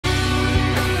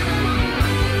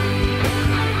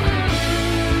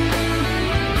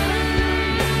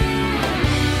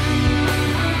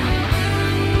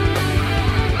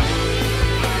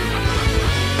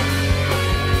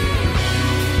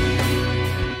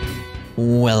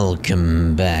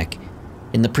Welcome back.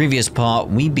 In the previous part,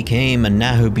 we became a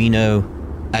Nahobino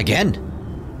again.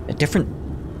 A different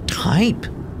type.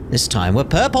 This time we're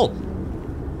purple.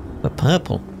 We're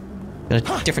purple.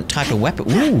 Got a different type of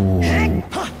weapon. Ooh.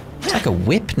 It's like a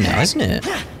whip now, isn't it?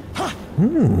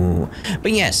 Ooh.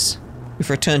 But yes, we've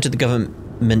returned to the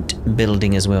government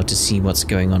building as well to see what's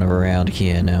going on around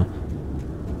here now.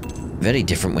 Very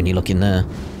different when you look in there.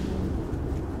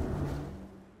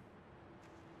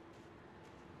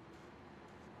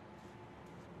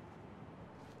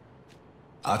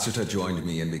 Atsuta joined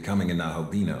me in becoming a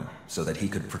Nahobino so that he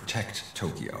could protect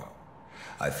Tokyo.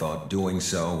 I thought doing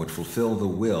so would fulfill the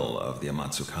will of the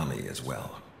Amatsukami as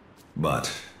well.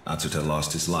 But Atsuta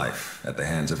lost his life at the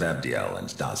hands of Abdiel and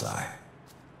Dazai.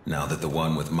 Now that the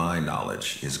one with my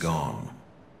knowledge is gone,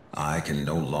 I can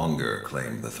no longer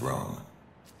claim the throne.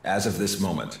 As of this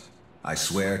moment, I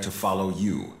swear to follow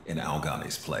you in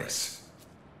Algani's place.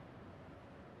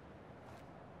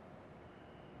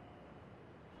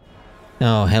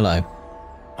 Oh, hello.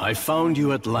 I found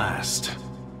you at last.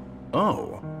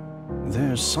 Oh,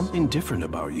 there's something different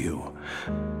about you.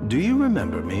 Do you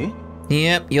remember me?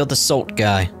 Yep, you're the salt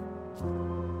guy.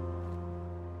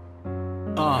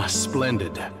 Ah,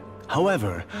 splendid.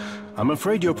 However, I'm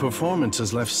afraid your performance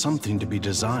has left something to be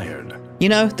desired. You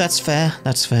know, that's fair,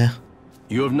 that's fair.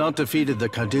 You have not defeated the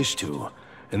Kadishtu,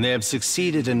 and they have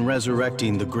succeeded in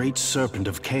resurrecting the great serpent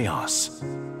of chaos.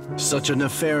 Such a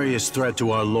nefarious threat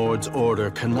to our Lord's order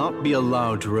cannot be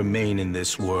allowed to remain in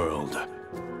this world.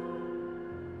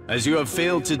 As you have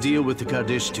failed to deal with the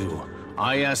Kadishtu,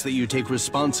 I ask that you take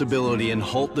responsibility and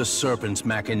halt the serpent's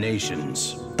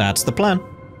machinations. That's the plan.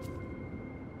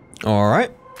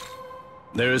 Alright.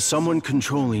 There is someone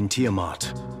controlling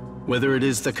Tiamat. Whether it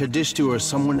is the Kadishtu or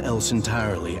someone else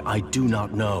entirely, I do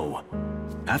not know.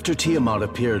 After Tiamat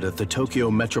appeared at the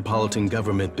Tokyo Metropolitan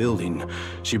Government building,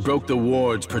 she broke the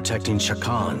wards protecting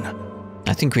Shakan.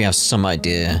 I think we have some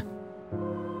idea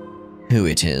who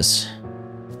it is.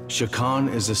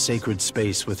 Shakan is a sacred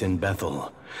space within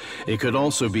Bethel. It could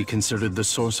also be considered the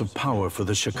source of power for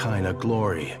the Shekinah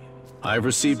glory. I have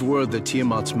received word that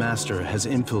Tiamat's master has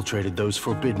infiltrated those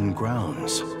forbidden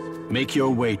grounds. Make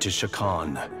your way to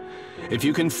Shakan. If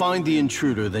you can find the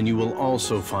intruder, then you will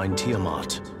also find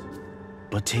Tiamat.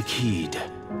 But take heed.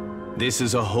 This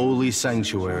is a holy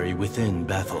sanctuary within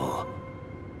Bethel.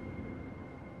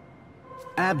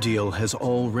 Abdiel has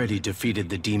already defeated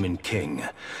the Demon King,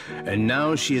 and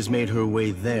now she has made her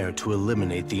way there to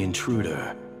eliminate the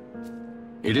intruder.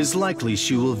 It is likely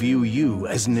she will view you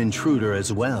as an intruder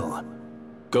as well.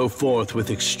 Go forth with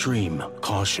extreme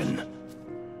caution.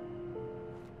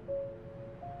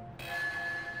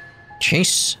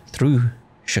 Chase through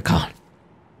Shakan.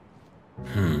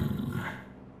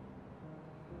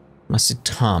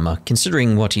 Mastema,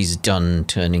 considering what he's done,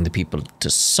 turning the people to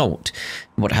salt,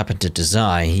 what happened to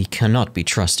Dazai, he cannot be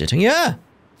trusted. Yeah!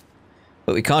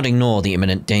 But we can't ignore the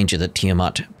imminent danger that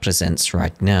Tiamat presents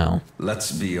right now.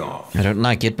 Let's be off. I don't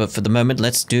like it, but for the moment,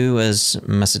 let's do as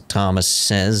Mastema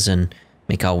says and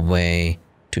make our way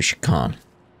to Shakan.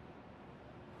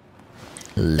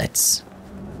 Let's.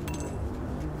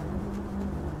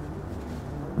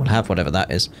 We'll have whatever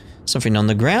that is. Something on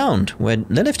the ground where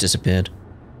Lilith disappeared.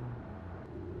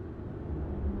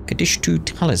 Kadishtu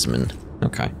talisman.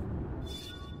 Okay.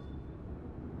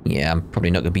 Yeah, I'm probably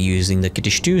not going to be using the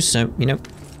Kadishtu, so, you know.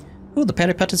 Oh, the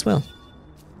Peripat as well.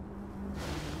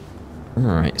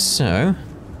 Alright, so.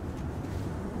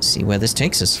 See where this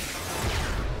takes us.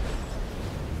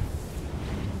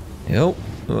 Oh.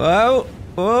 Whoa.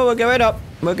 Oh, we're going up.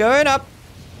 We're going up.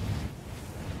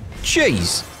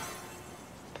 Jeez.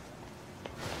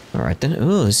 Alright then.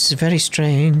 Oh, this is very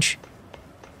strange.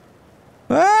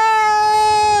 Ah!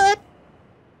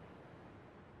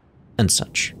 And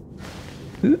such.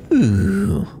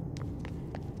 Ooh.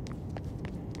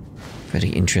 Very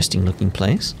interesting looking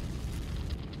place.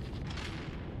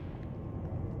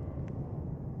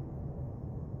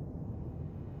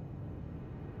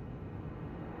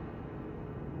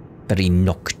 Very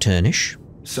nocturnish.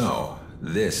 So,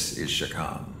 this is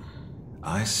Shakan.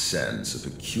 I sense a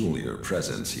peculiar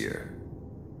presence here.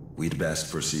 We'd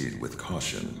best proceed with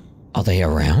caution. Are they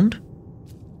around?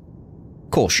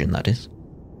 Caution, that is.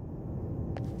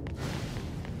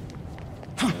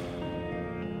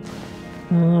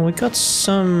 We got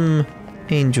some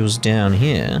angels down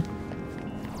here.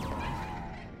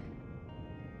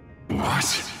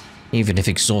 What? Even if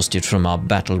exhausted from our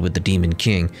battle with the Demon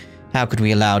King, how could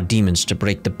we allow demons to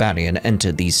break the barrier and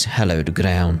enter these hallowed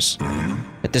grounds?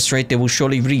 At this rate, they will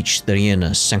surely reach the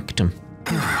inner sanctum.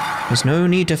 There's no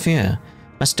need to fear.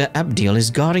 Master Abdiel is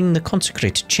guarding the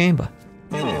consecrated chamber.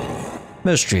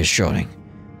 Most reassuring.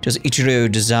 Does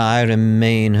Ichiro desire to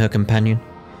remain her companion?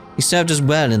 He served us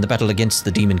well in the battle against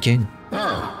the Demon King.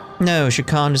 No,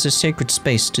 Shakan is a sacred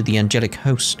space to the angelic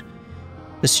host.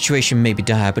 The situation may be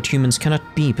dire, but humans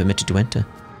cannot be permitted to enter.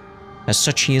 As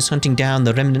such, he is hunting down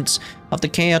the remnants of the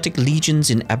chaotic legions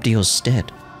in Abdiel's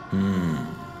stead.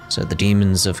 So the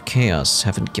demons of chaos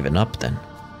haven't given up then.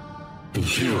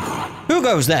 Who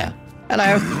goes there?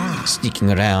 Hello.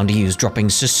 Sneaking around, eavesdropping,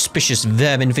 suspicious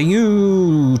vermin, for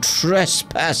you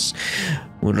trespass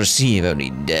will receive only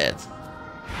death.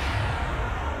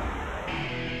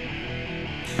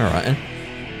 Alright then.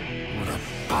 What a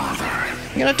bother.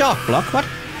 You got a dark block, what?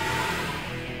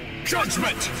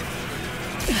 Judgment!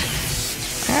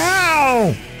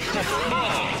 Ow!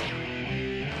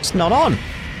 It's not on.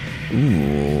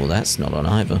 Ooh, that's not on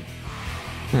either.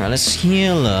 Alright, let's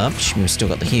heal up. We've still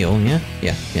got the heal, yeah?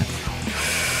 Yeah.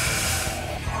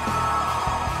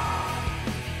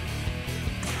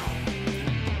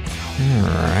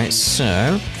 Alright,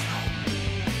 so...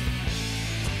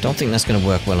 Don't think that's gonna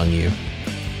work well on you.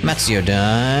 Matsuo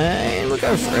die. We'll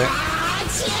go for it.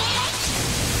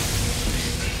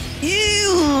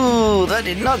 Ew! That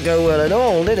did not go well at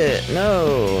all, did it?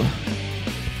 No.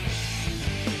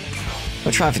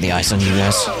 We'll try for the ice on you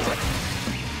guys.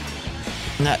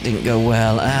 That didn't go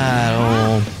well at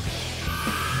all.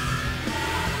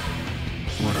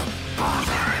 What a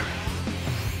bother.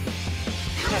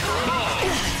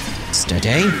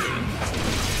 Steady.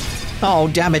 Oh,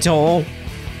 damn it all.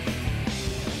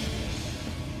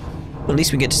 Well, at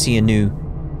least we get to see a new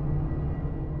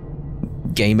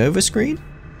game over screen.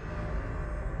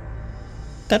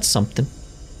 That's something.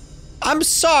 I'm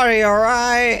sorry,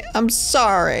 alright? I'm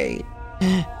sorry.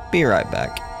 Be right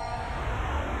back.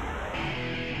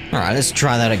 Alright, let's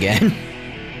try that again.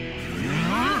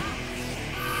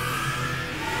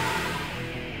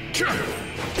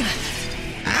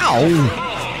 Ow!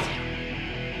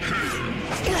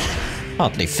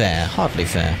 Hardly fair, hardly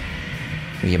fair.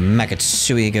 With your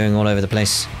Magatsui going all over the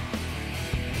place.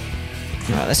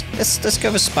 Alright, let's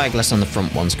go for Spyglass on the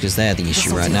front ones, because they're the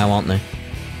issue right now, aren't they?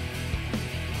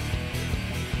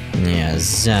 Yeah,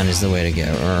 Zan is the way to go.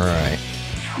 Alright.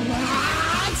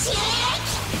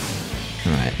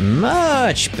 Alright,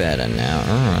 much better now.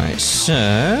 Alright,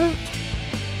 so...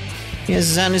 Yeah,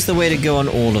 Zan is the way to go on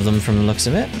all of them from the looks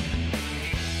of it.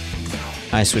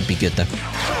 Ice would be good, though.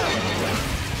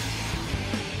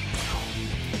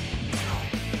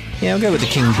 Yeah, we'll go with the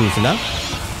King Boo for that.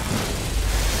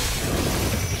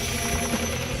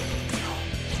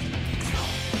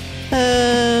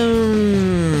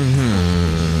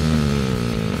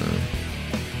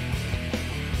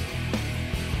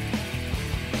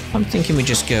 I'm thinking we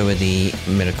just go with the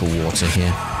Miracle Water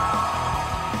here.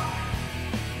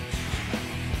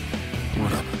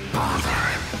 What a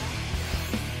bother.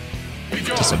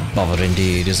 It's a bother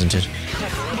indeed, isn't it?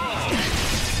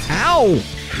 Ow!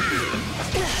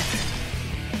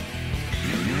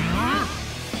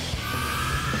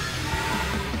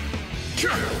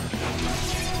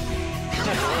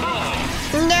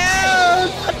 No!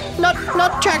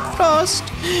 Not Jack Frost!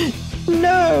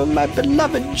 No, my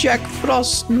beloved Jack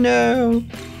Frost, no!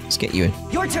 Let's get you in.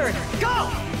 Your turn, go!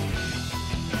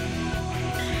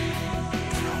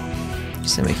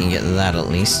 So we can get that at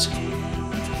least.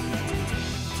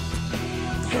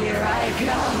 Here I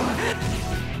go.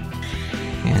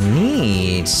 I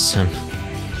need some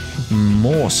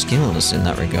more skills in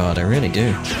that regard, I really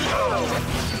do.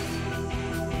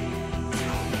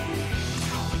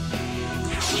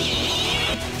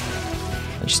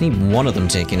 I just need one of them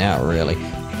taken out, really.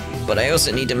 But I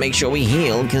also need to make sure we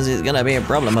heal, because it's gonna be a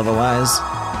problem otherwise.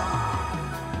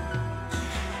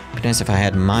 Be nice if I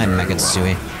had my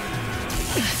Magatsui.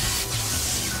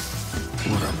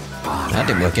 That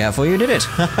didn't work out for you, did it?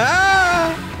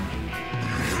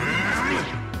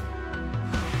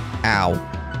 Ow.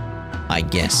 I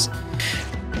guess.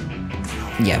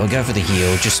 Yeah, we'll go for the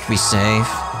heal, just to be safe.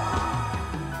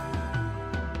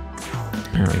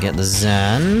 Alright, get the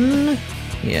Zan.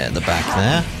 Yeah, the back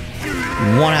there.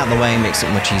 One out of the way makes it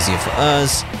much easier for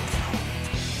us.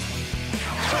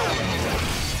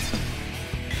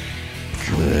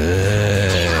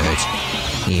 Good.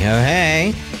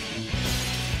 Hee-ho-hey.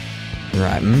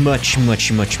 Right, much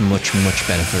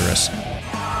better for us.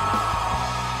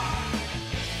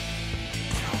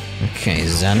 Okay,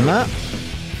 Zanma.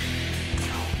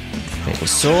 Fatal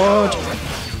Sword.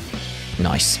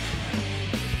 Nice.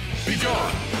 Be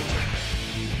gone.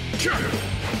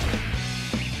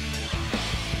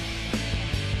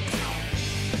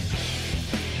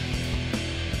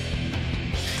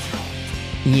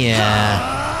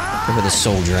 Yeah. Go with the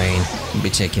Soul Drain. We'll be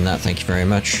taking that, thank you very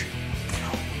much.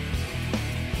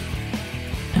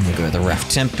 the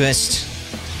Raft Tempest.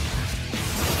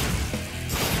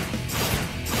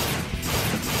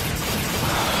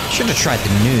 Should have tried the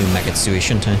new Megatsui,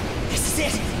 shouldn't I? This is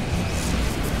it.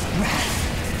 Wrath.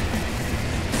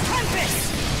 Tempest.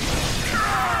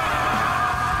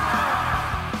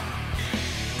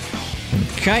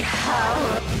 Okay.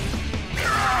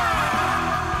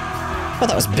 Well,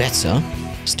 that was better.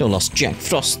 Still lost Jack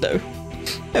Frost, though.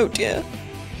 Oh dear.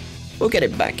 We'll get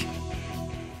it back.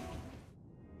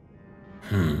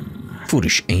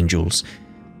 Foolish angels.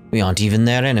 We aren't even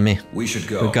their enemy. We should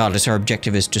go. Regardless, our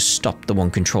objective is to stop the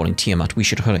one controlling Tiamat. We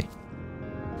should hurry.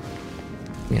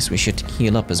 Yes, we should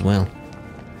heal up as well.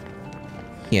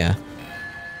 Here.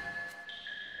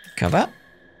 Cover.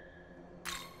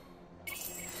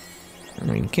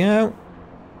 There we go.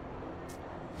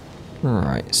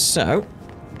 Right, so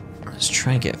let's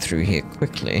try and get through here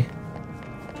quickly.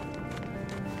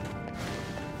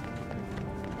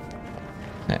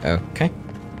 Okay.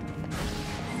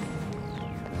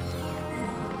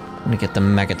 I'm gonna get the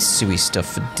Magatsui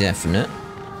stuff for definite.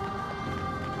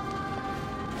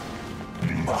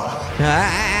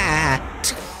 Ah!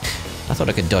 I thought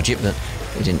I could dodge it, but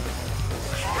it didn't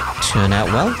turn out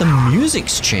well. The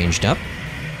music's changed up.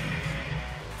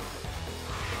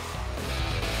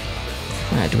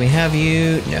 Right, do we have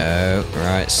you? No.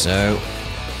 Right, so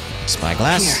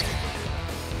spyglass. Here.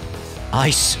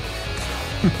 Ice.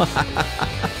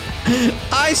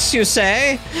 Ice, you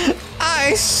say?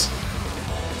 Ice!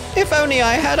 If only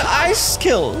I had ice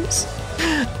skills.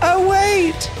 Oh,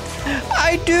 wait!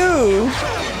 I do!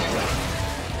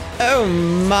 Oh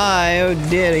my, oh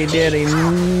dearie, dearie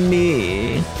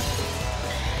me.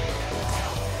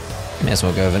 May as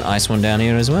well go with an ice one down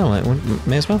here as well.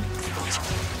 May as well.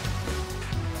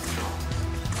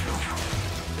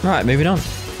 Right, moving on.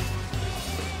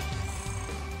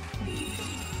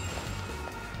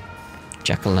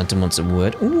 Jack-o'-lantern wants a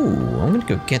word. Ooh, I'm gonna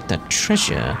go get that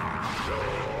treasure.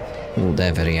 Ooh,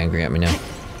 they're very angry at me now.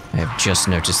 I have just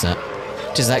noticed that.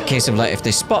 It is that case of like, if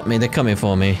they spot me, they're coming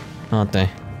for me, aren't they?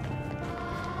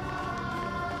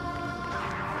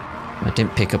 I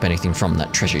didn't pick up anything from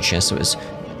that treasure chest, so it was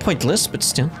pointless, but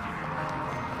still.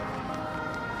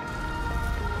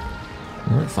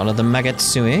 Alright, follow the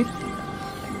Magatsui.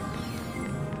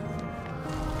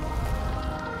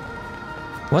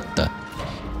 What the?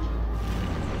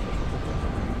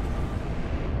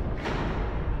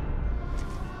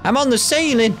 I'm on the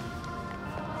ceiling!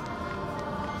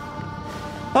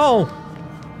 Oh!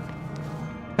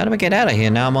 How do I get out of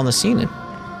here now I'm on the ceiling?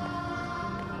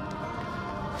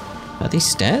 Are these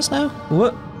stairs now?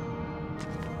 What?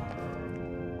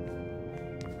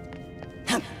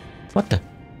 What the?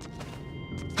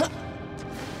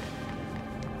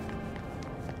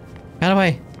 How do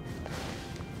I?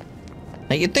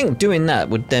 Like, you'd think doing that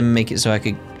would then make it so I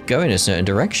could go in a certain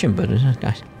direction, but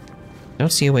I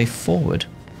don't see a way forward.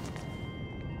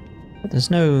 But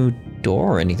there's no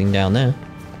door or anything down there.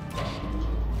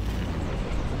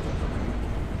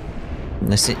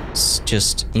 Unless it's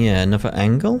just, yeah, another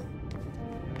angle?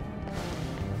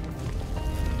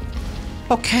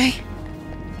 Okay.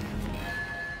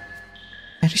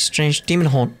 Very strange. Demon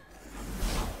horn.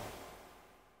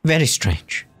 Very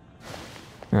strange.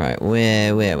 Right,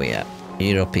 where are we at?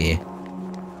 You're up here.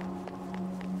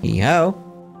 Yo.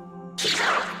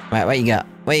 Right, what you got?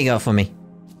 What you got for me?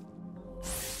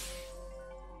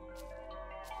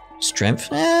 Strength?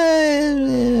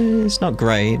 It's not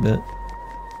great, but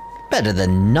better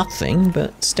than nothing,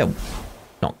 but still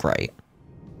not great.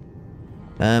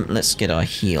 Let's get our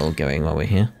heal going while we're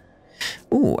here.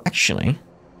 Ooh, actually,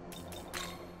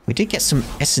 we did get some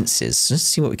essences. So let's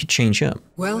see what we could change up.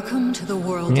 Welcome to the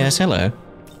world. Yes, hello.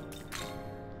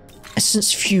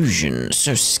 Essence fusion.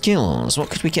 So skills. What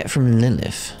could we get from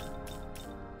Lilith?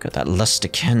 Got that luster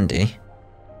candy.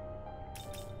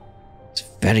 It's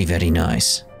very, very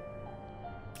nice.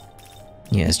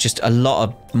 Yeah, it's just a lot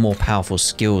of more powerful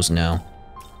skills now.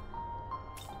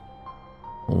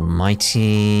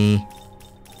 Almighty.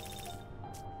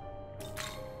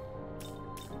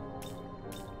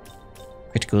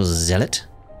 Critical Zealot.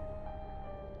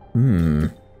 Ooh.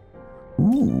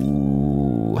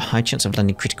 High chance of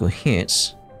landing critical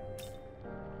hits.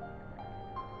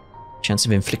 Chance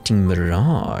of inflicting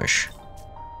Mirage.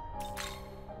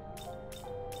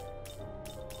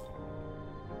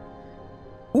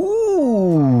 Ooh.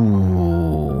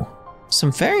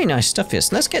 Some very nice stuff here.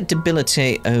 So let's get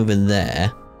Debilitate over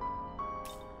there.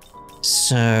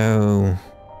 So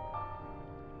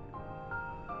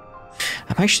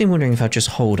I'm actually wondering if I'll just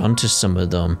hold on to some of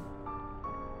them.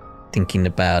 Thinking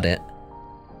about it.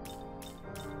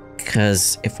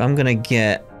 Because if I'm gonna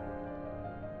get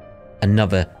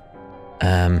another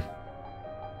Look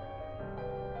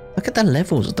at the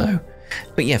levels though.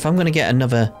 But yeah, if I'm gonna get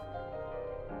another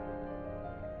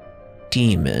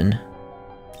demon,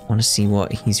 I want to see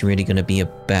what he's really gonna be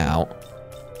about.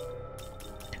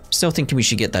 Still thinking we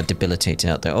should get that debilitator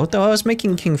out there. Although I was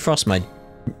making King Frost my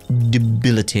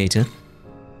debilitator.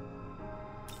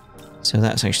 So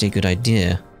that's actually a good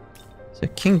idea. So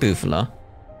King Bufala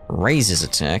raises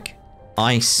attack.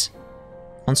 Ice.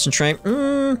 Concentrate.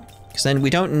 Because then we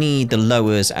don't need the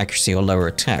lowers accuracy or lower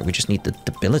attack. We just need the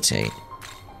debilitate.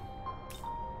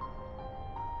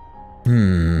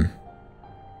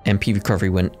 MP recovery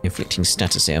when inflicting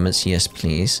status ailments. Yes,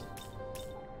 please.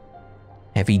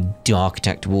 Heavy dark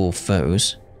attack to all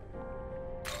foes.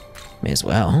 May as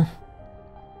well.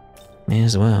 May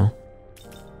as well.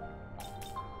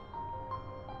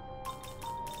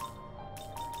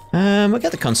 We'll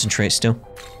get the concentrate still.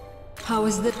 How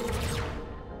is the...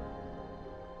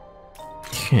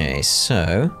 Okay,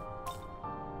 so...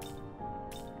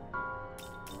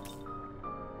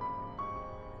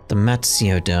 the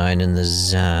Matsuodine and the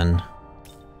Zan.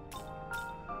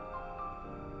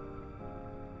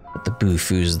 But the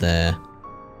Bufu's there.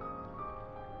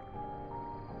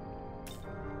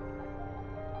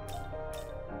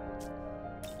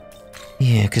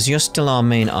 Yeah, because you're still our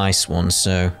main ice one,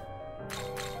 so...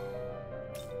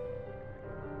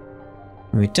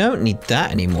 we don't need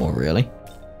that anymore, really.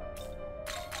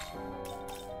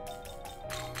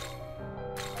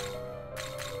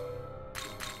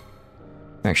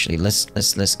 Actually,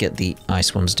 let's get the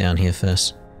ice ones down here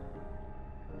first.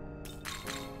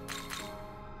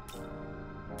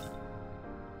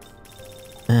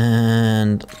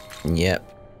 And yep.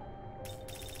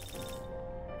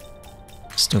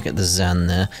 Still get the Zan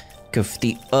there. Go for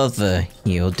the other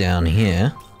heal down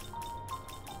here.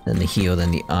 Then the heal,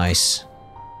 then the ice.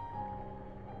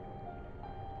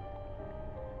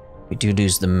 We do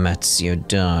lose the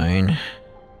Matsuodine.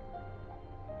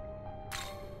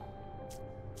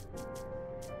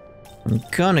 I'm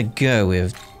gonna go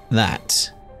with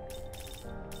that.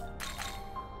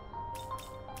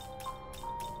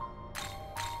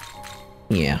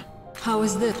 Yeah. How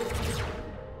is this?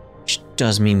 Which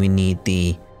does mean we need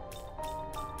the...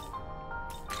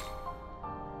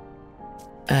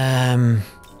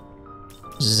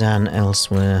 Zan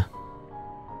elsewhere.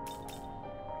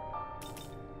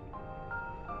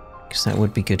 Because that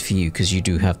would be good for you, because you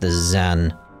do have the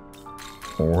Zan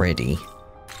already.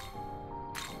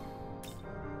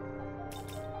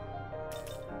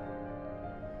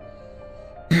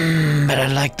 But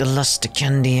I'd like the luster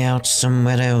candy out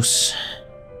somewhere else.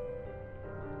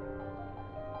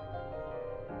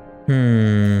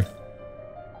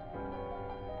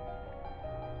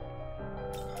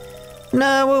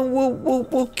 No,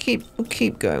 we'll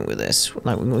keep going with this.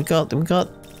 Like we got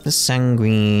the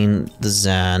Sanguine, the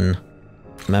Zan,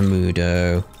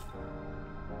 Mamudo,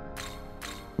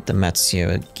 the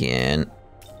Matsuo again,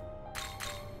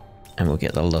 and we'll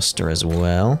get the luster as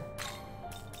well.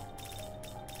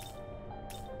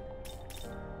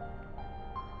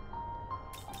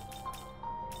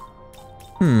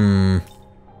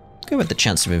 Go with the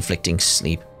chance of inflicting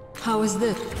sleep. How is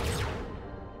this?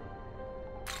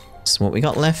 So what we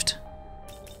got left?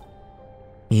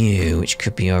 You, which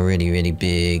could be our really, really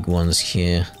big ones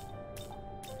here.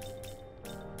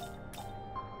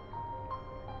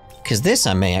 Because this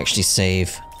I may actually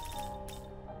save.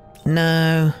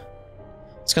 No.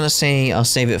 It's gonna say I'll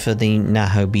save it for the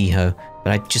Nahobiho,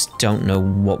 but I just don't know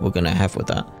what we're gonna have with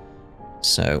that.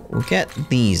 So we'll get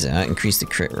these out, increase the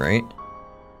crit rate.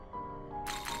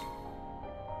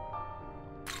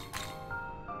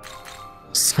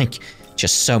 It's like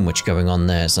just so much going on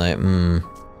there. It's like,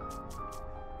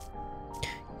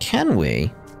 Can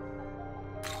we?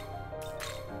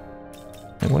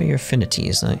 Like, what are your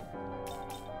affinities like?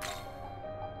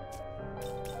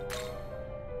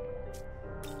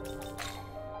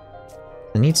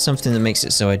 I need something that makes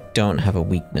it so I don't have a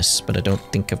weakness, but I don't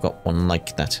think I've got one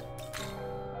like that.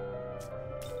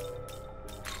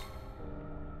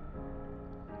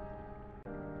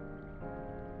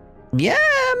 Yeah,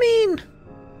 I mean...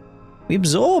 we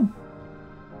absorb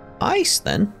ice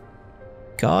then.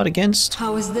 Guard against...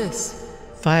 How is this?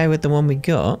 Fire with the one we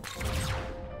got.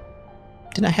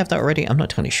 Didn't I have that already? I'm not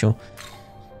totally sure.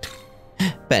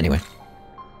 But anyway.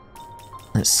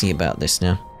 Let's see about this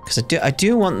now. Because I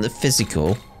do want the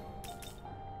physical.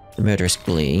 The Murderous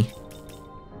Glee.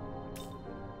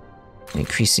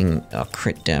 Increasing our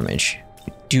crit damage.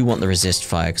 I do want the resist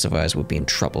fire, because otherwise we'll be in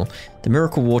trouble. The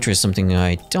Miracle Water is something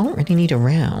I don't really need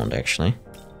around, actually.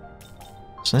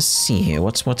 So let's see here,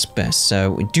 what's best?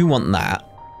 So we do want that.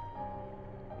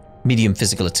 Medium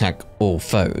physical attack, all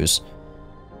foes.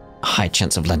 a high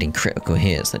chance of landing critical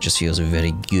hits. That just feels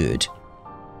very good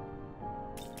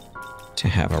to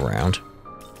have around.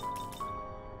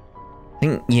 I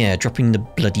think, yeah, dropping the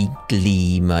bloody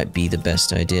glee might be the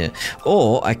best idea.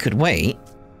 Or I could wait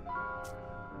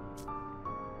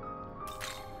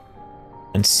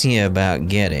and see about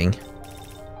getting...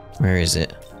 Where is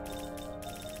it?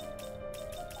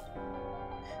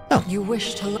 Oh. You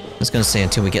wish to... I was going to say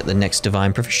until we get the next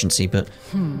divine proficiency, but...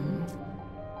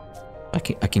 I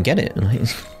can get it.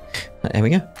 There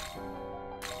we go.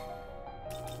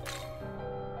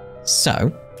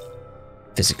 So...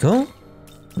 Physical...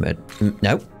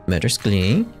 Murderous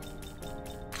Glee.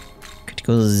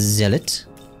 Critical Zealot.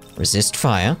 Resist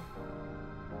Fire.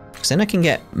 Because then I can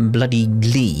get bloody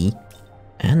Glee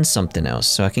and something else.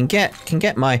 So I can get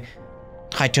my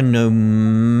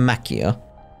Titanomachia.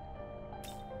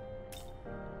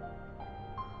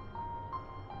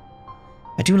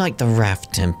 I do like the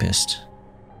Wrath Tempest.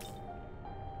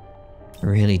 I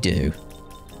really do.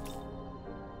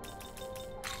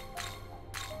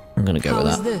 I'm gonna go with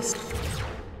that. How is this?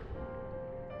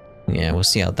 Yeah, we'll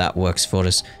see how that works for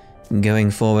us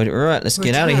going forward. Alright, let's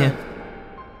get out of here.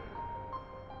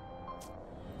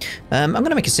 I'm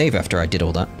gonna make a save after I did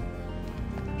all that.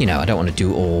 You know, I don't want to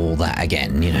do all that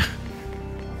again, you know.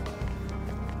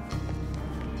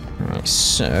 Alright,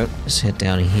 so, let's head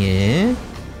down here.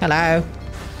 Hello.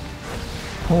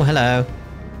 Oh, hello.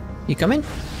 You coming?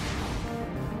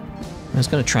 I was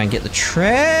gonna try and get the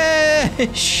treasures.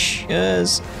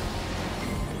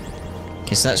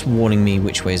 Okay, so that's warning me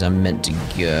which ways I'm meant to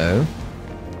go.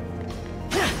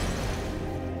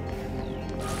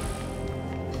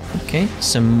 Okay,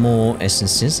 some more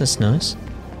essences, that's nice.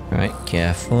 Alright,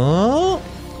 careful.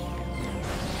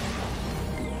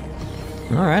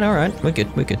 Alright, we're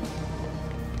good.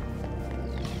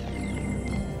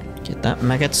 Get that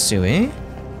Magatsui.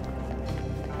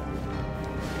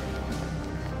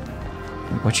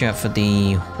 Watch out for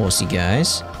the horsey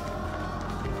guys.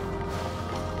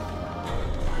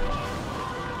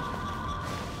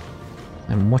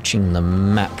 I'm watching the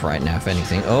map right now, if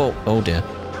anything. Oh dear.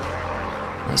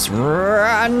 Let's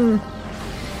run!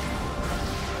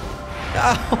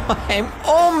 Oh, I'm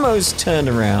almost turned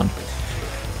around.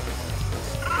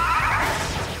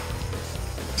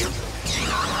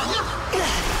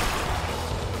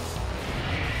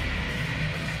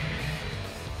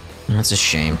 That's a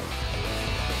shame.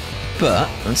 But,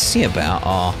 let's see about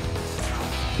our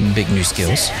big new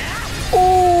skills.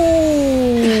 Ooh!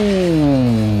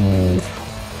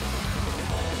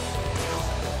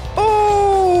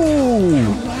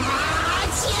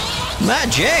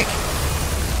 Magic!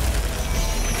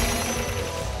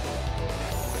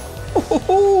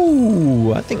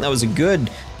 Ooh, I think that was a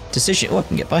good decision. Oh, I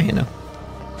can get by here now.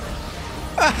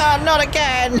 Not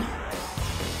again!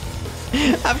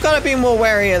 I've got to be more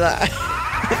wary of that.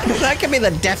 That can be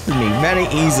the death of me very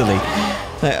easily.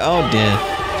 Like, oh dear.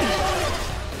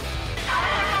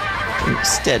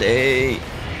 Steady.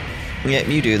 Yep,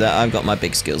 you do that. I've got my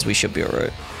big skills. We should be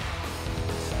alright.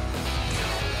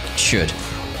 Should.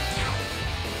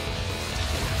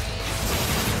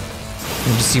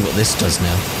 We'll just see what this does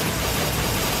now.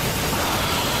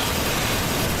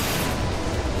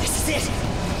 This is it.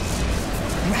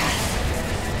 Wrath.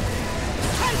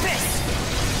 Tempest.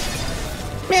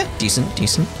 Yeah,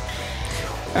 decent.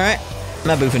 Alright,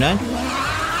 Mabu for 9.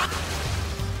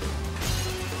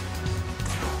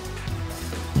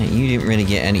 Yeah, you didn't really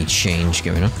get any change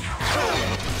going on.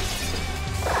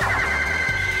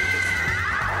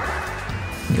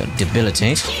 You got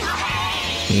Debilitate.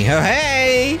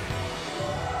 Hey!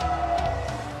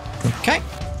 Okay.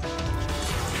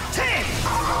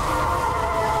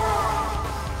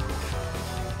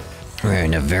 We're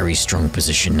in a very strong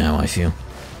position now, I feel.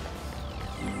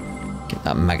 Get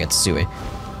that Magatsui.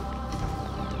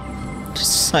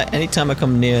 Just like anytime I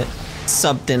come near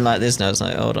something like this now, it's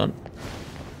like, hold on.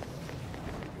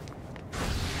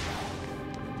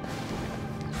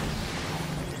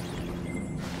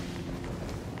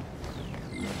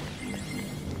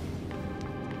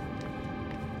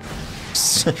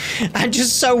 I'm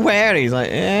just so wary. He's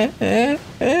like,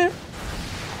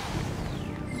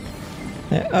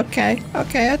 Okay,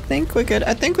 I think we're good.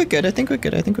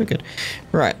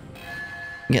 Right.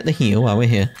 Get the heal while we're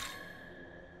here.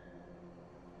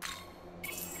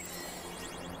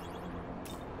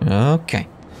 Okay.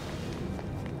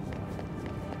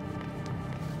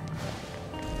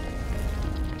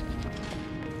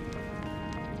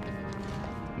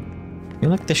 I feel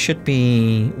like there should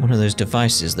be one of those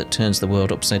devices that turns the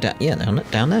world upside down. Yeah,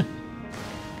 down there.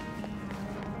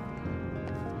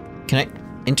 Can I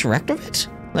interact with it?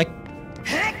 Like,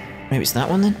 maybe it's that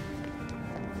one then?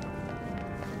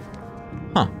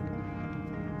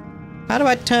 How do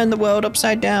I turn the world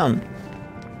upside down?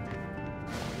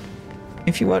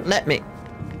 If you won't let me.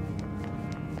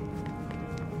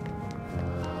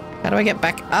 How do I get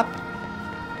back up?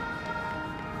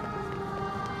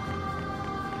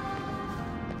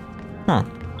 Huh.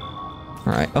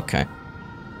 Alright, okay.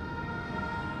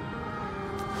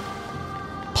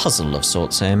 Puzzle of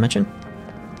sorts, I imagine.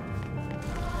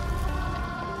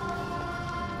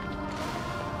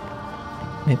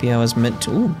 Maybe I was meant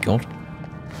to... Oh, God.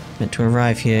 Meant to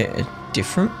arrive here a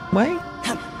different way?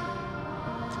 There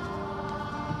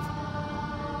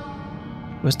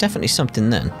was definitely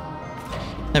something then.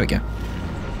 There we go.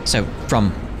 So, from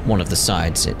one of the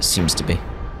sides, it seems to be.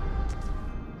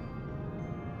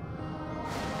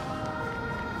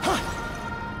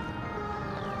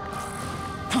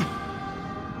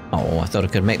 Oh, I thought I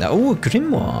could make that. Oh, a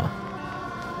grimoire.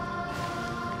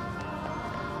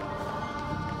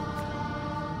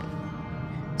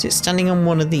 Is it standing on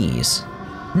one of these?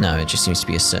 No, it just seems to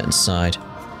be a certain side.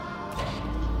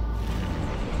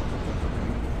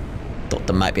 Thought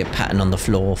there might be a pattern on the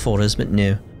floor for us, but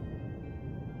no.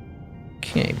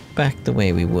 Okay, back the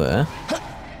way we were.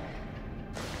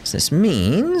 So this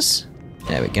means...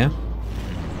 There we go.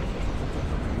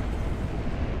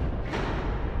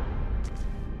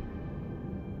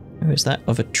 Where is that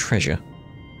other treasure?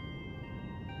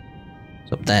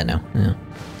 It's up there now, yeah.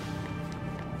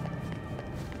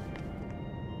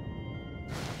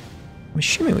 I'm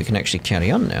assuming we can actually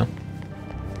carry on now.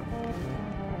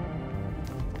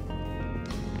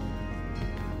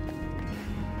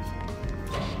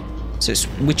 So it's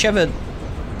whichever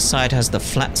side has the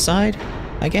flat side,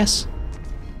 I guess.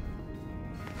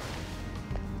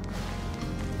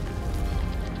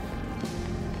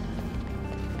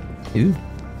 Ooh,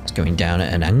 it's going down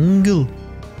at an angle.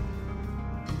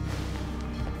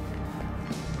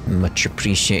 Much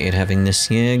appreciated having this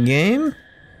here game.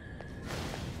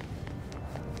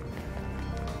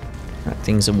 Right,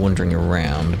 things are wandering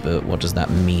around, but what does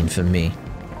that mean for me?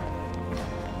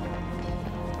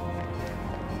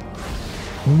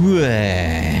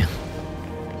 Wah.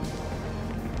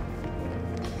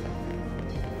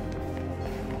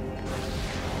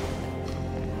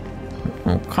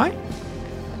 Okay.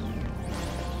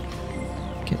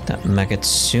 Get that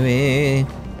Magatsui.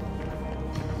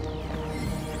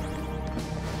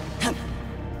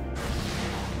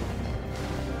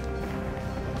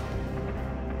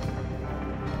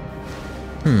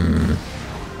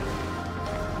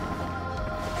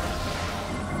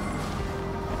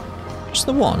 Just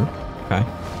the one? Okay.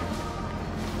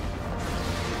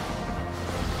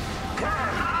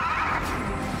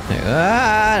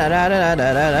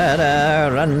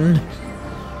 Run.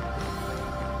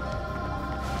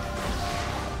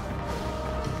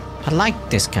 I like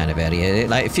this kind of area.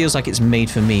 It feels like it's made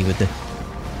for me with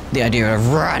the idea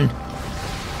of run.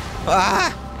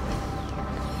 Ah!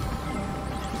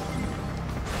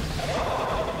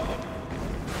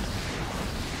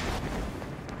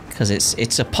 Because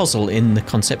it's a puzzle in the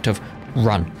concept of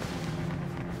run.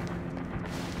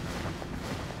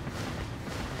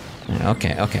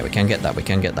 Okay, we can get that,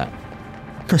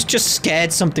 I was just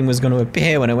scared something was going to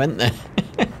appear when I went there.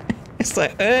 It's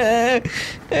like, I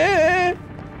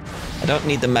don't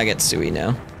need the Magatsui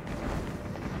now.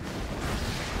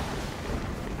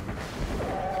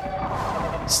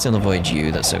 Still avoid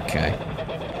you, that's okay.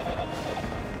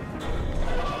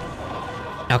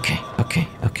 Okay.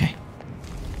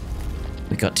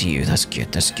 We got to you, that's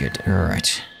good.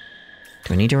 Alright.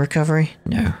 Do we need a recovery?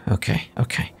 No, okay.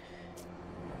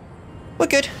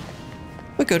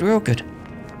 We're all good.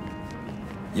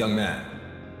 Young man.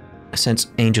 I sense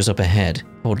angels up ahead.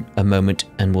 Hold a moment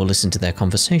and we'll listen to their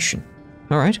conversation.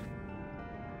 Alright.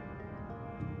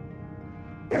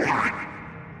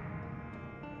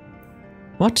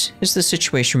 What is the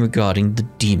situation regarding the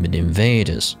demon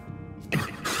invaders?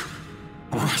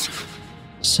 What?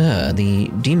 Sir, the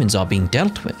demons are being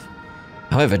dealt with.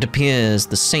 However, it appears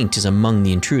the saint is among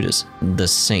the intruders. The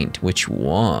saint? Which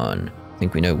one? I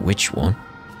think we know which one.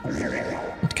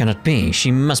 It cannot be. She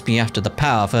must be after the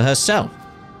power for herself.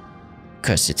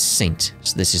 Cursed saint.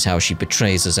 So this is how she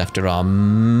betrays us after our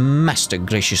master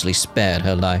graciously spared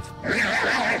her life.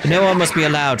 But no one must be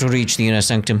allowed to reach the inner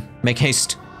sanctum. Make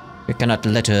haste. We cannot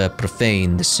let her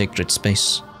profane the sacred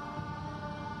space.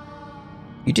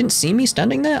 You didn't see me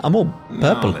standing there? I'm all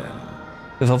purple.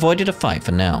 We've avoided a fight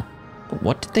for now. But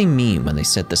what did they mean when they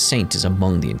said the saint is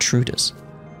among the intruders?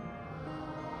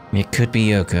 It could be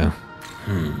Yoko.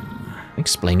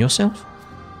 Explain yourself?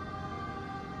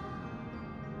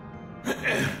 I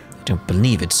don't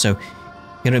believe it. So,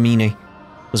 Hiramine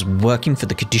was working for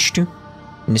the Kadishtu?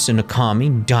 And this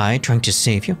Nakami died trying to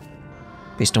save you?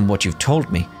 Based on what you've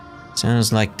told me,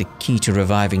 sounds like the key to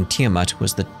reviving Tiamat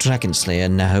was the Dragon Slayer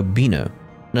Nahobino.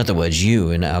 In other words, you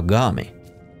and Aogami.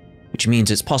 Which means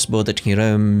it's possible that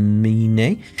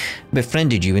Hiromine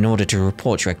befriended you in order to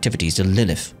report your activities to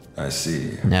Lilith. I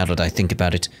see. Now that I think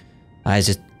about it,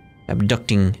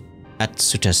 abducting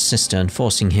Atsuta's sister and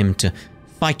forcing him to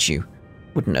fight you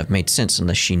wouldn't have made sense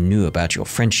unless she knew about your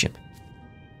friendship.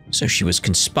 So she was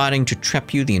conspiring to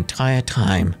trap you the entire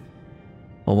time,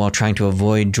 all while trying to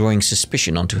avoid drawing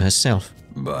suspicion onto herself.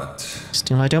 But...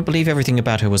 Still, I don't believe everything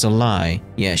about her was a lie.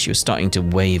 Yeah, she was starting to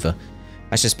waver.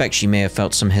 I suspect she may have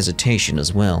felt some hesitation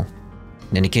as well.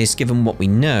 In any case, given what we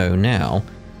know now,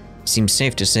 it seems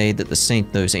safe to say that the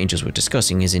saint those angels were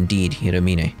discussing is indeed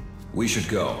Hiromine. we should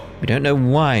go. We don't know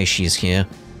why she's here,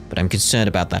 but I'm concerned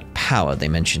about that power they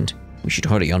mentioned. We should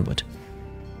hurry onward.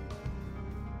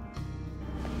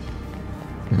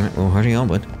 Alright, we'll hurry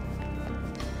onward.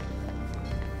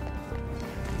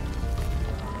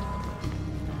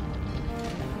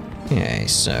 Okay,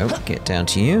 so, get down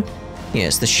to you. Yeah,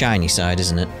 it's the shiny side,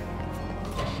 isn't it?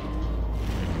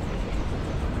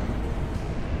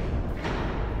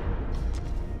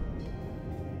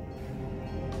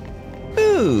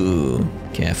 Ooh,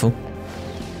 careful.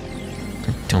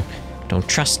 Don't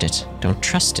trust it. Don't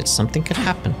trust it. Something could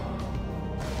happen.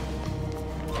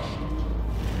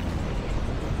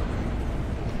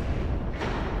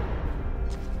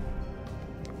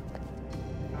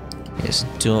 Yes,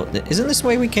 door. Isn't this the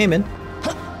way we came in?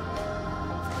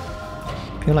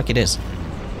 I feel like it is.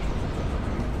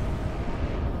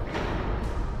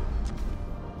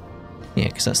 Yeah,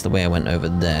 because that's the way I went over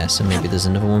there, so maybe there's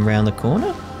another one around the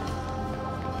corner?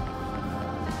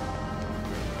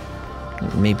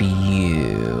 Maybe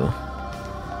you.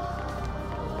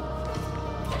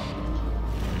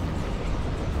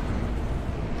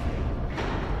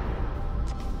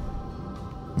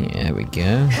 Yeah, there we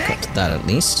go. Got to that at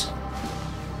least.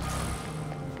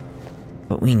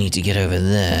 But we need to get over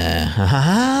there. Ha ha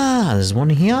ha! There's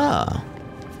one here.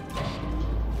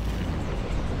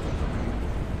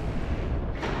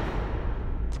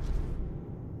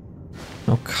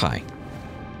 Okay.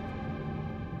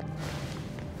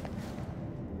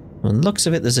 Well, looks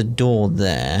of it, there's a door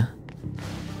there.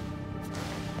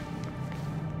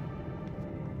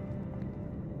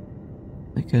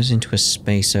 That goes into a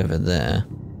space over there.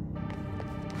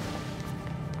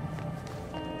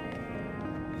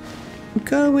 We'll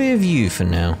go with you for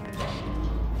now.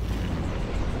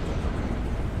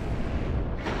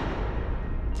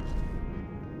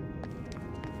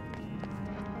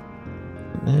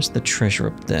 There's the treasure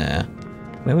up there.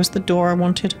 Where was the door I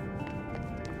wanted?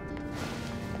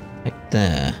 Right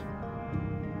there.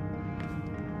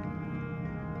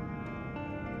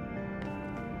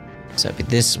 So that'd be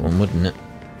this one, wouldn't it?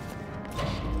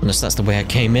 Unless that's the way I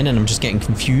came in and I'm just getting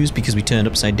confused because we turned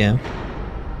upside down.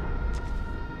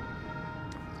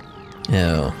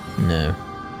 Oh, no.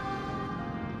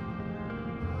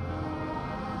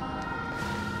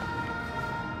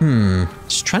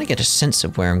 Just trying to get a sense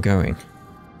of where I'm going.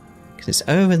 Because it's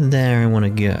over there I want to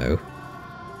go.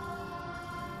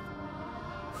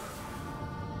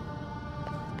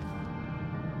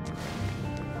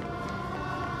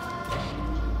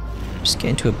 Just get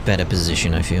into a better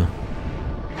position, I feel.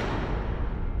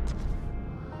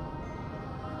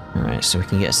 Alright, so we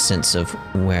can get a sense of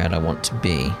where I want to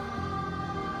be.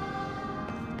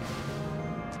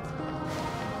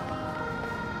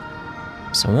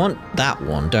 So I want that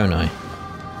one, don't I?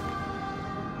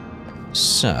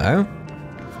 So...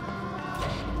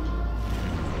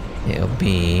 it'll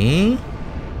be...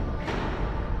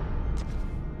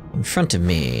 in front of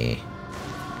me.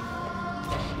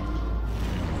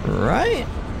 Right?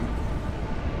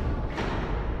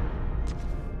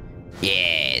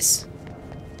 Yes!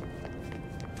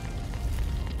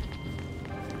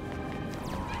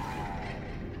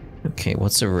 Okay,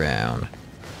 what's around?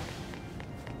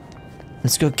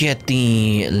 Let's go get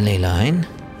the ley line.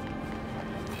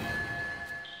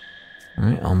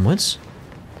 Alright, onwards.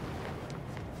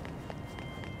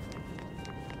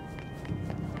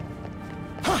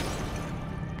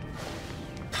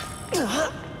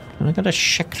 And I got a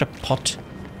chakra pot,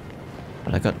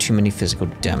 but I got too many physical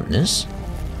dampness.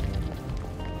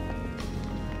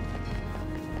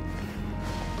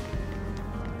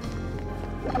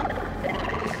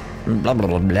 Blah blah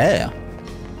blah blah.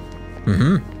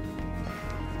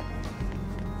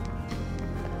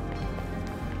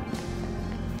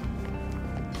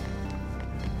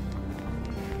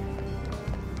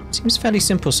 Seems fairly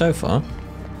simple so far.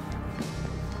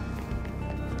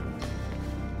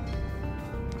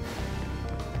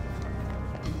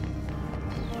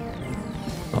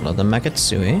 Follow the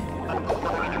Magatsui.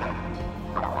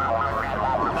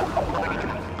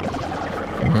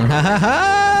 Ha ha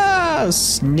ha!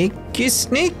 Sneaky,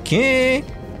 sneaky!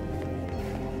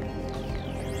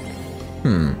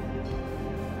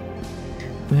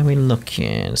 Where are we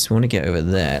looking? So we want to get over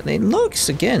there. It looks,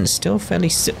 again, still fairly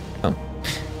simple.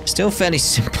 Still fairly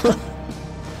simple.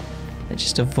 Let's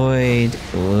just avoid...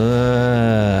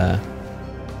 Whoa.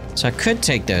 So I could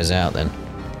take those out then.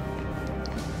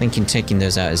 Thinking taking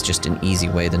those out is just an easy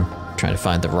way than trying to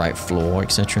find the right floor,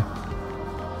 etc.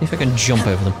 See if I can jump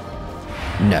over them.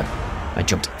 No, I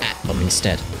jumped at them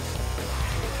instead.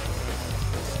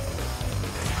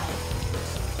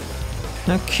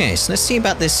 Okay, so let's see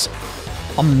about this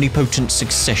omnipotent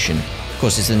succession. Of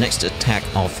course, it's the next attack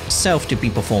of self to be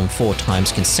performed 4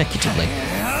 times consecutively.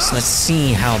 So let's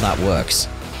see how that works.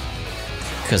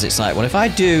 Because it's like, well, if I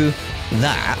do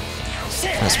that,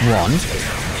 that's 1,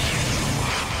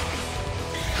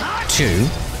 2.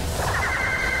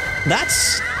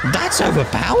 That's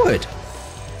overpowered.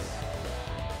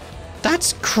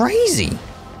 That's crazy.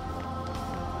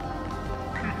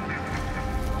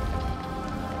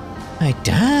 Hey,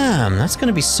 damn, that's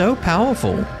gonna be so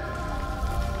powerful.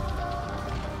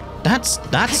 That's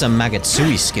a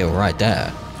Magatsui skill right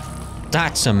there.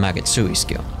 That's a Magatsui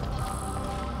skill.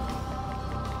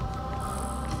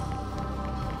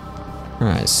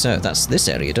 Alright, so that's this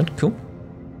area done. Cool.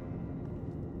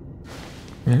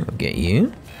 We'll get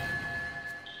you.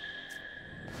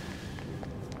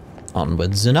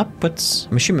 Onwards and upwards.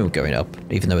 I'm assuming we're going up,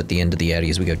 even though at the end of the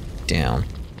areas we go down.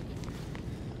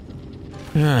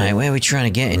 Alright, where are we trying to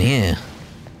get in here?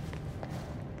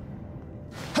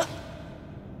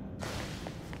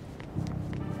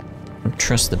 I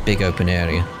trust the big open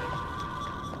area.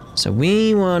 So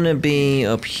we want to be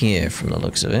up here from the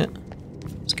looks of it.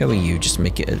 Let's go with you, just to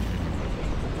make it a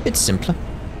bit simpler.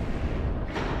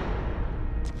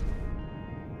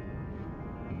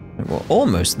 We're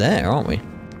almost there, aren't we?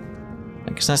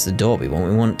 Because that's the door we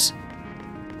want.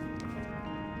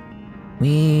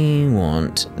 We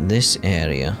want this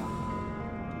area.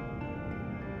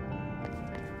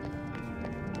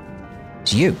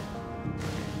 It's you.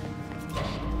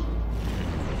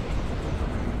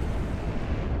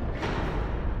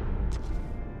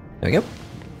 There we go.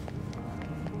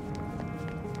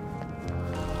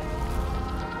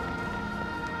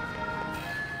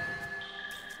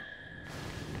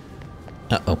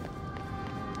 Uh-oh.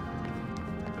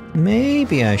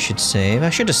 Maybe I should save. I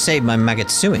should have saved my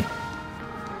Magatsui.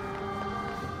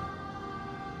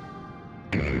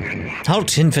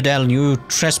 Halt, infidel, you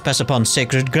trespass upon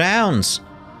sacred grounds.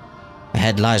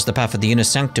 Ahead lies the path of the inner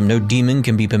sanctum. No demon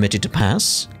can be permitted to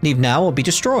pass. Leave now or be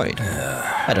destroyed.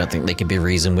 I don't think they can be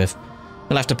reasoned with.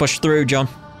 We'll have to push through, John.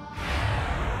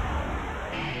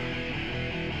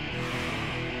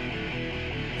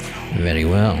 Very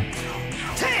well.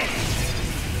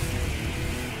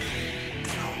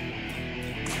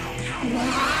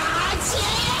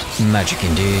 Magic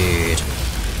indeed.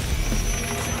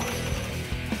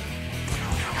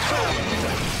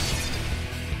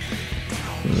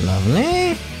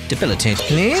 Lovely. Debilitate,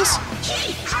 please.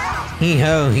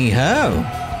 Hee-ho, hee-ho.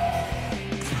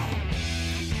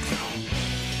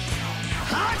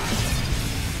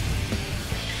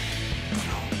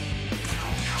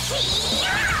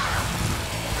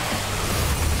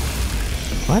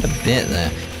 Quite a bit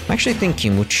there. I'm actually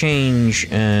thinking we'll change,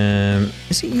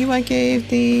 is it you I gave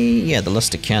the... yeah, the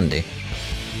Luster Candy.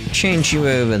 We'll change you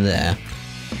over there.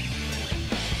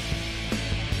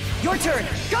 Your turn,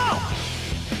 go!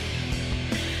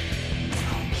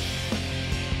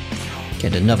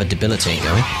 Get another Debilitate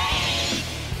going.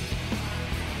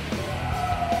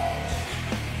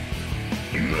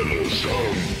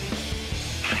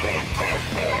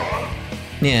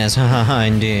 Yes, haha,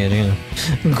 indeed, yeah.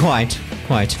 Quite.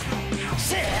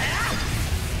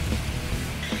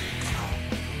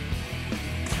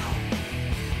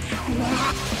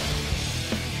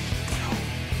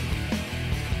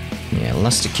 Yeah,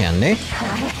 Luster Candy.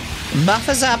 Buff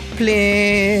us up,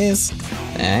 please.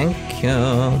 Thank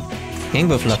you. King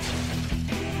Buffalo.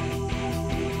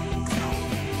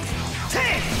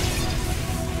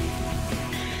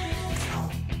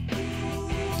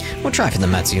 We'll try for the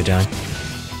Matsuyo die.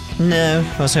 No,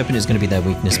 I was hoping it was going to be their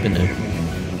weakness, but no.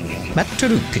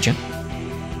 Matarukuja.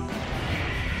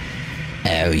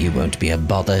 Oh, you won't be a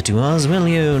bother to us, will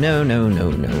you? No.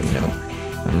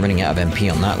 I'm running out of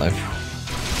MP on that, though.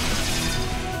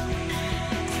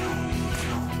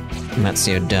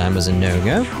 Matsuyo Dime was a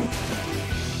no-go.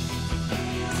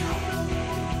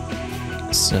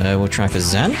 So we'll try for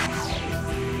Zan.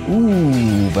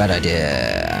 Ooh, bad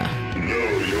idea.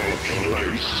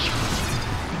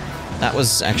 That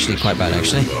was actually quite bad,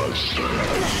 actually.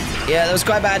 Yeah, that was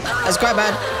quite bad. That's quite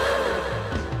bad.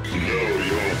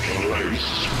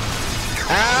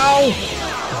 Ow!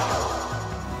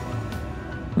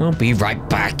 We'll be right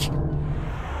back.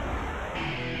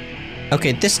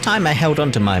 Okay, this time I held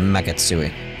on to my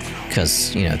Magatsui.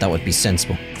 Because, you know, that would be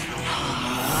sensible.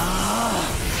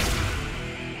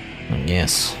 Oh,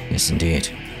 yes. Yes, indeed.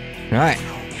 Right.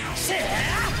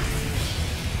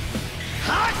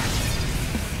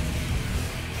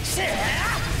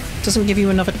 Doesn't give you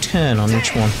another turn on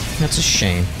each one. That's a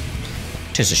shame.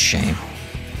 Tis a shame.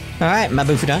 Alright,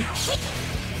 Mabufudan.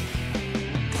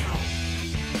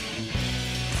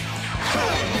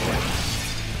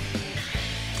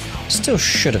 Still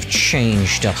should have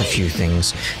changed up a few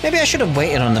things. Maybe I should have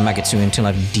waited on the Magatsu until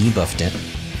I've debuffed it.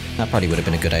 That probably would have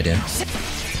been a good idea.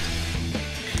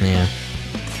 Yeah.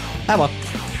 Ah well.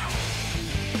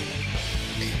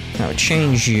 I would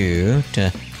change you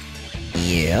to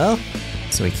here,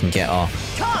 so we can get our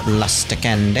luster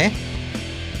candy.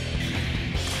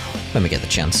 When we get the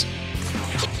chance.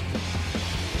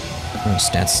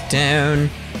 Stats down.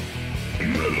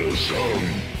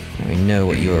 We know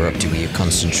what you're up to with your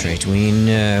concentrate. We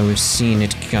know, we've seen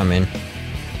it coming.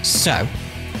 So,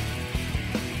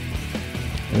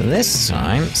 this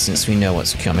time, since we know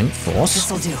what's coming, Force.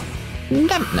 This'll do.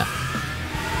 Dampener.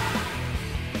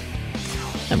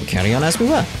 And we'll carry on as we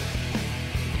were.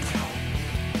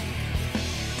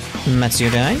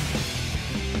 Matsudai.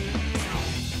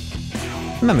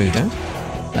 Mamudo.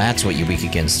 That's what you're weak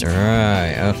against.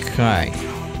 Right, okay.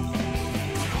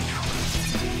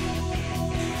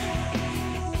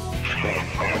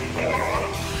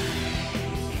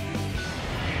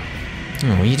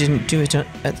 Oh, you didn't do it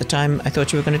at the time I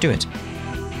thought you were going to do it.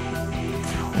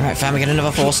 Alright, fine, we get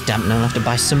another Force Dampener. I'll have to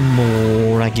buy some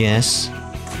more, I guess.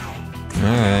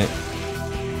 Alright.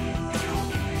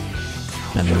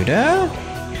 Mamuda?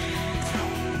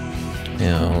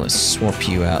 Oh, let's swap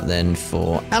you out then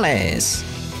for Alice.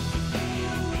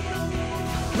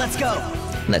 Let's go.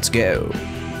 Let's go.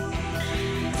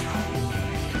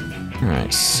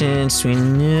 Alright, since we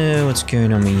know what's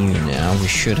going on with you now, we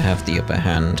should have the upper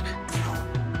hand.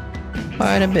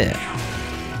 Quite a bit.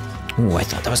 Oh, I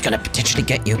thought that was going to potentially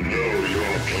get you.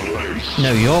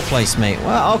 Know your place, mate.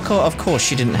 Well, of course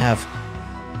she didn't have...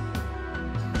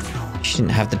 She didn't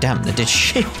have the dampener, did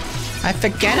she? I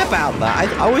forget about that.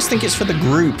 I always think it's for the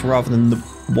group rather than the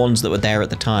ones that were there at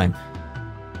the time.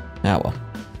 Ah, well.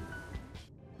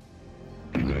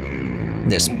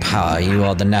 This power, you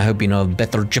are the Nahobino of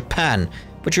Bethel, Japan,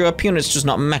 but your appearance does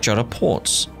not match our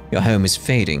reports. Your home is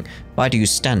fading. Why do you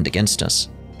stand against us?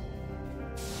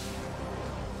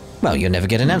 Well, you'll never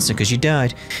get an answer because you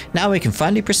died. Now we can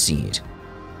finally proceed.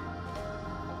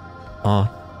 Our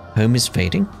home is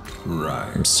fading?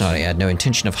 Right. I'm sorry, I had no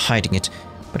intention of hiding it,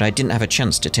 but I didn't have a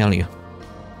chance to tell you.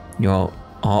 You are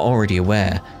already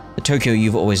aware. The Tokyo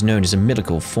you've always known is a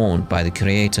miracle formed by the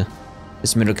Creator.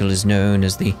 This miracle is known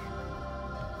as the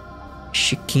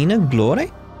Shekinah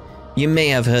Glory? You may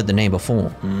have heard the name before.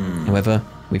 However,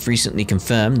 we've recently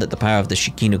confirmed that the power of the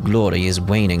Shekinah Glory is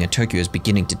waning and Tokyo is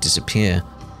beginning to disappear.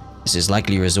 This is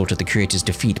likely a result of the Creator's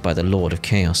defeat by the Lord of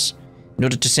Chaos. In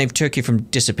order to save Tokyo from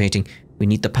dissipating, we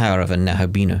need the power of a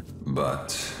Nahobino.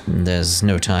 But... There's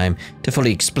no time to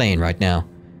fully explain right now.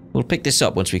 We'll pick this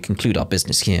up once we conclude our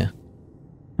business here.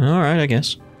 Alright, I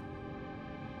guess.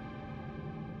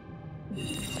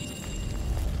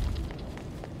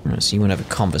 Alright, so you want to have a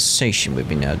conversation with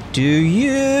me now, do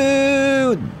you?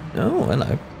 Oh,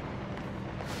 hello.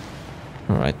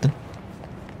 Alright then.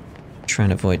 Trying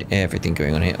to avoid everything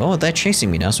going on here. Oh, they're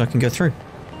chasing me now, so I can go through.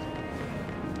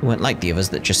 They weren't like the others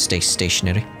that just stay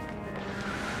stationary.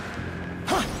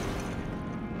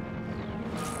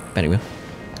 But anyway.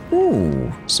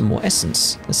 Ooh, some more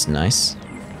essence. That's nice.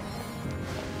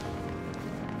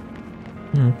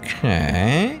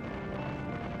 Okay.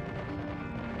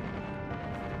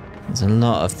 There's a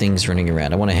lot of things running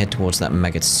around. I want to head towards that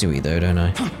Magatsui though, don't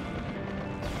I?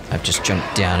 I've just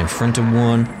jumped down in front of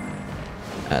one.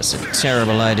 That's a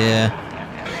terrible idea.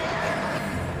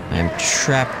 I'm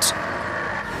trapped.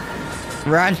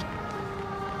 Run!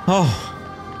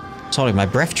 Oh. It's holding my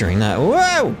breath during that.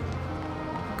 Whoa!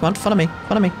 Come on, follow me.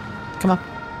 Follow me. Come on.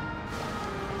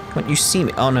 Come on, you see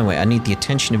me. Oh, no, wait. I need the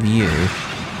attention of you.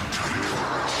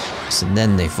 So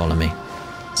then they follow me.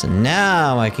 So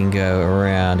now I can go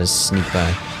around and sneak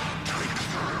by.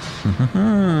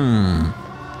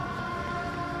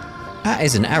 That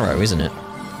is an arrow, isn't it?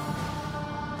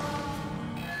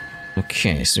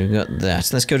 Okay, so we've got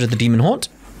that. Let's go to the Demon Haunt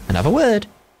and have a word.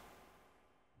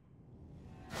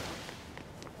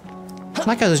 I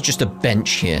like how there's just a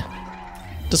bench here.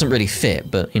 Doesn't really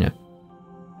fit, but, you know.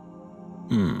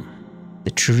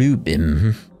 The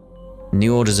Cherubim. In the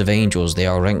orders of angels, they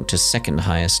are ranked as second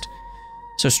highest.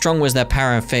 So strong was their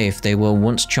power and faith, they were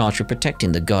once charged with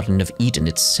protecting the Garden of Eden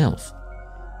itself.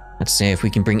 I'd say if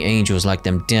we can bring angels like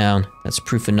them down, that's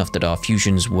proof enough that our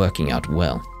fusion's working out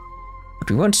well. But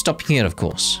we won't stop here, of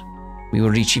course. We will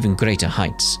reach even greater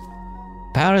heights.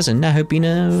 Power as a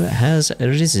Nahobino has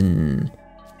risen.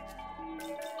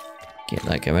 Get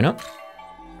that going up.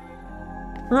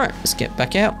 Right, let's get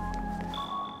back out.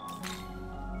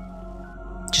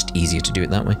 Just easier to do it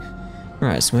that way.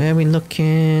 Right, so where are we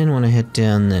looking? Want to head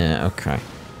down there. Okay.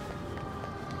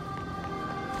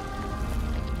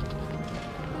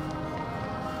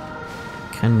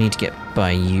 Kind of need to get by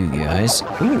you guys.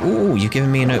 Ooh, you've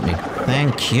given me an opening.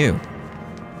 Thank you.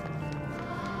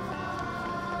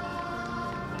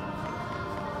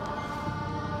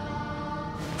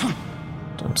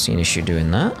 Don't see an issue doing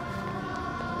that.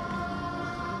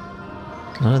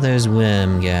 A lot of those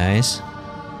worm guys.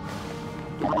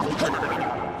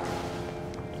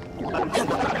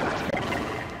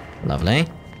 Lovely.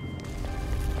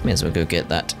 May as well go get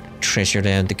that treasure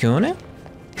down the corner.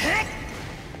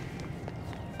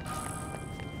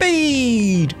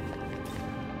 Speed!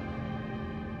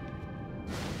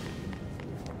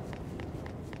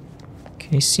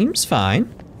 Okay, seems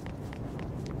fine.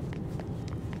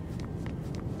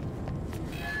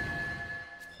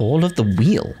 Hall of the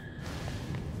Wheel.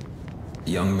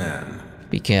 Young man.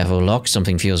 Be careful, Locke.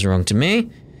 Something feels wrong to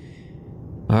me.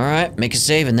 Alright, make a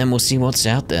save and then we'll see what's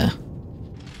out there.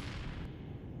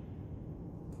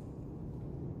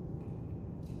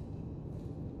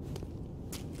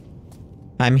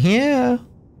 I'm here.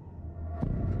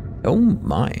 Oh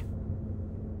my.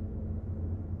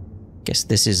 Guess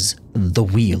this is the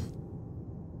wheel.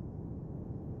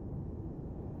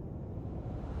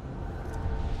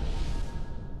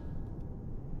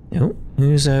 Oh,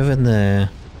 who's over there?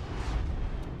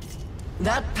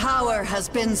 That power has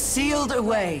been sealed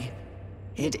away.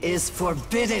 It is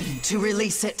forbidden to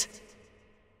release it.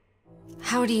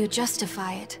 How do you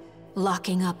justify it?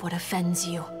 Locking up what offends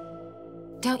you?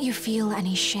 Don't you feel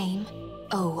any shame,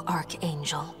 oh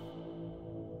Archangel?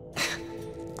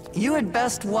 You had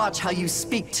best watch how you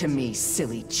speak to me,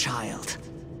 silly child.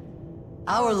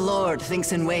 Our Lord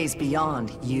thinks in ways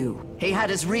beyond you. He had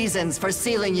his reasons for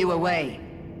sealing you away.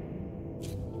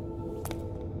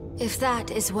 If that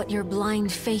is what your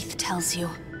blind faith tells you,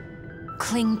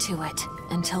 cling to it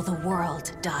until the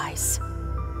world dies.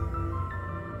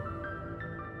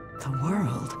 The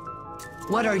world?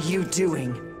 What are you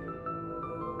doing?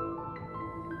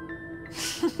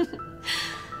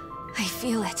 I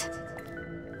feel it.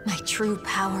 My true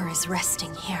power is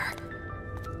resting here.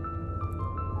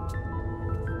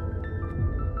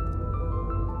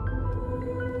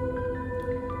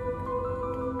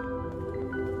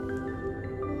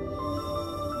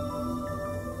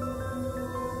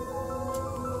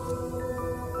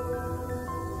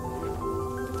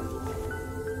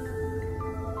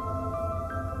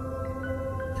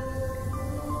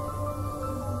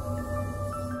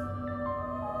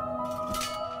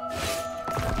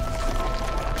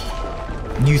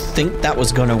 You think that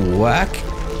was gonna work?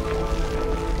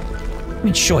 I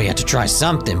mean, sure, you had to try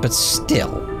something, but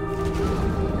still.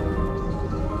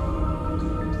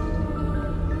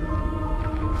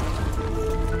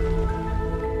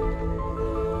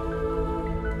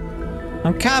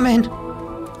 I'm coming.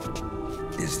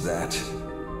 Is that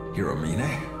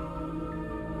Hiromine?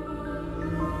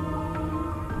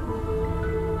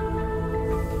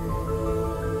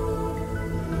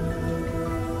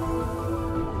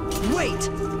 Wait!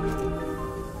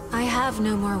 I have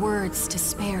no more words to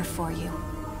spare for you.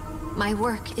 My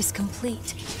work is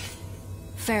complete.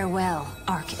 Farewell,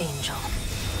 Archangel.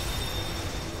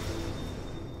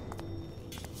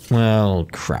 Well,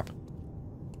 crap.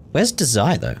 Where's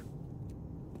Dazai, though?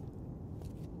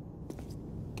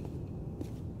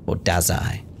 Or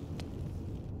Dazai?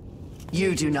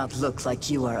 You do not look like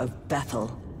you are of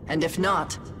Bethel. And if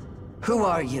not, who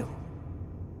are you?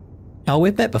 Oh,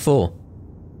 we've met before.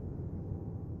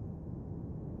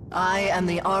 I am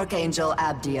the Archangel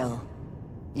Abdiel.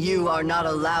 You are not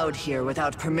allowed here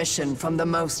without permission from the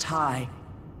Most High.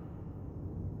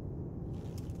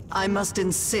 I must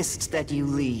insist that you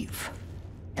leave.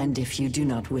 And if you do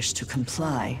not wish to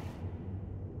comply...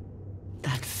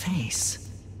 That face...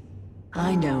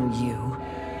 I know you.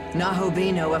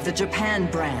 Nahobino of the Japan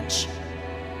branch.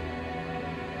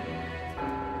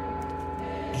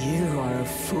 You are a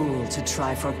fool to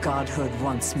try for godhood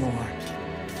once more.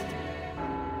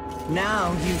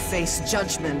 Now you face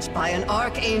judgment by an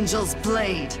Archangel's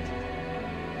blade.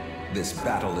 This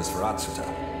battle is for Atsuta.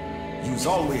 Use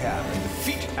all we have and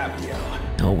defeat Abdiel.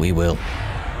 Oh, we will.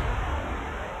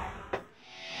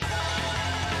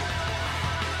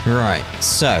 Right,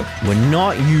 so we're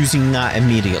not using that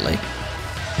immediately.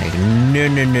 Like,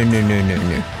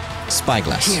 no.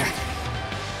 Spyglass. Here.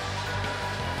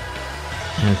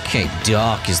 Okay,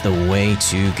 dark is the way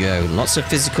to go. Lots of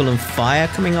physical and fire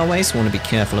coming our way, so we want to be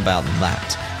careful about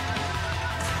that.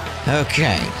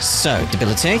 Okay, so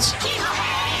debilitate.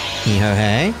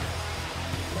 Hee-ho-hey.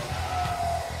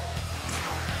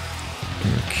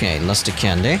 Okay, luster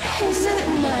candy. Is it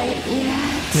night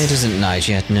yet? It isn't night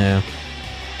yet, no.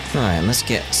 Alright, let's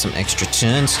get some extra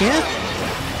turns here.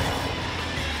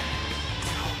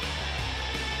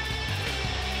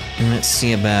 And let's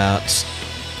see about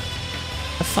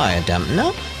a fire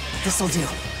dampener. This'll do.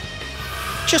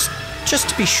 Just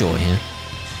to be sure here.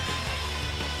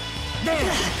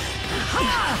 There.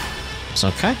 It's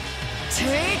okay.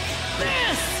 Take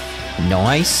this.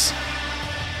 Nice.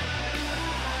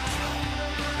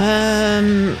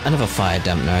 Another fire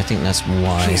dampener. I think that's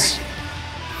wise. Here.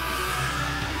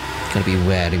 Gotta be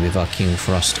wary with our King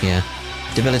Frost here.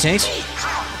 Debilitate.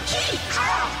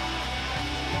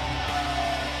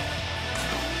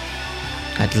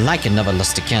 I'd like another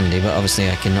luster candy, but obviously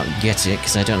I cannot get it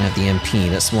because I don't have the MP.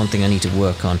 That's one thing I need to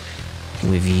work on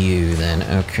with you then.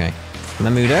 Okay.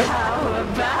 Mamudo. How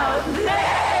about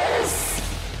this?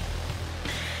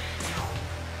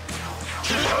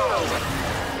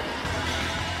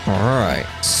 Alright,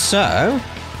 so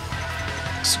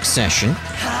succession.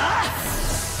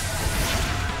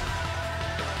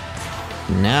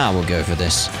 Now we'll go for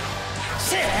this.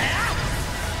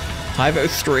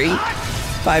 503,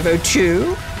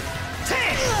 502,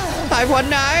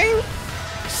 519,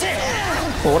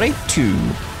 482.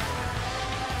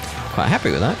 Quite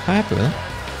happy with that, quite happy with that.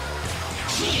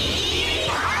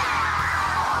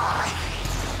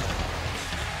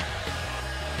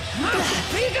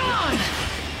 Be gone.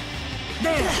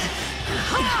 There.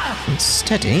 It's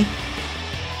steady.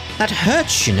 That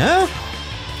hurts, you know?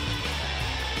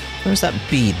 Where's that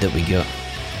bead that we got?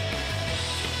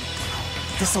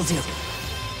 This'll do.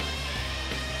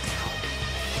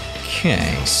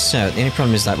 Okay, so the only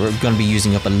problem is that we're going to be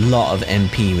using up a lot of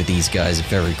MP with these guys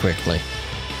very quickly.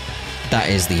 That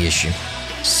is the issue.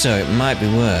 So it might be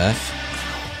worth...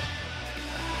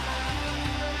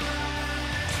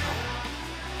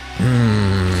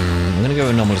 I'm going to go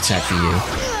with a normal attack for you.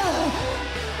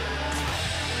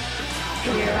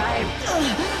 Here I...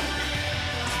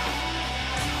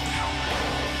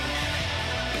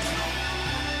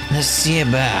 Let's see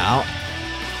about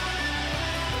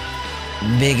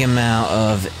big amount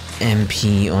of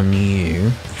MP on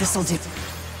you, This'll do.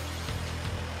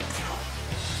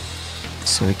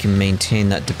 so we can maintain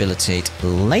that debilitate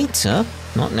later,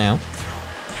 not now.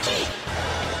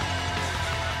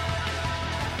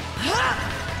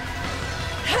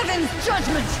 Heaven's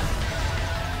judgment.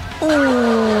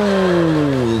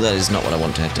 Oh, that is not what I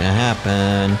wanted to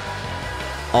happen.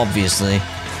 Obviously.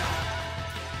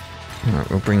 Alright,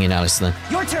 we'll bring in Alice then.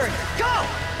 Your turn. Go.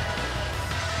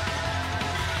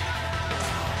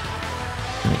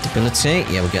 Right, debilitate.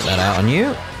 Yeah, we'll get that out on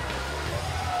you.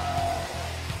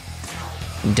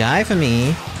 Die for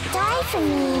me. Die for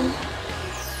me.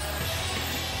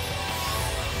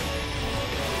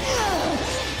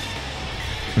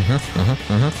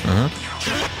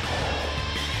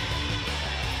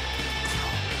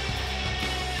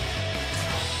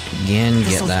 Again,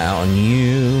 get that out on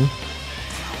you.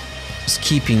 Just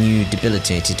keeping you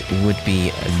debilitated would be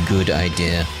a good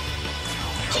idea.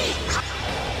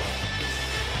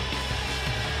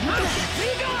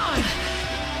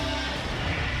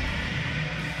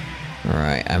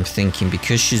 Alright, I'm thinking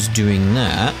because she's doing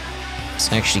that,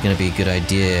 it's actually going to be a good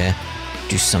idea to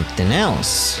do something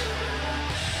else.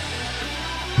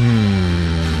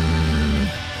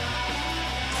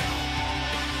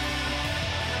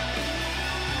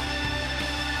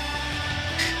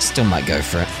 Still might go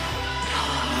for it.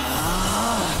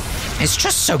 It's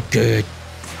just so good.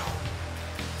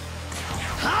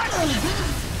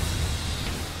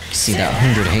 See that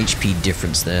 100 HP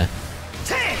difference there.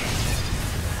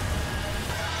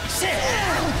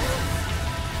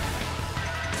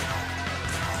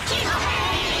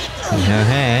 Oh,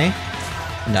 hey.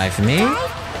 Die for me.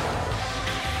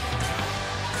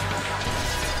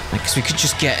 Because we could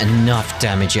just get enough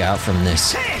damage out from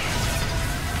this.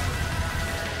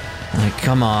 Like,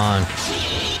 come on.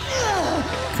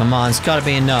 Come on, it's gotta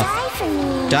be enough. Die for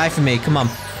me. Die for me, come on.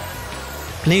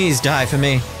 Please die for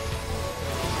me.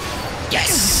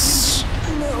 Yes!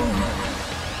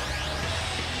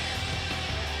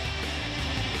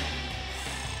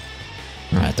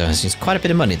 Alright, there's quite a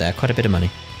bit of money there, quite a bit of money.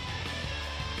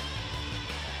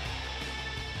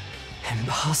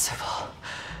 Impossible.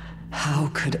 How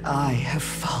could I have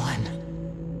fallen?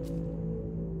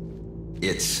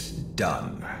 It's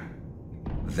done.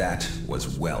 That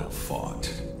was well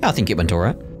fought. I think it went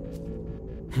alright.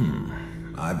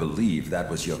 I believe that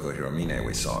was Yoko Hiromine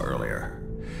we saw earlier.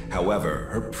 However,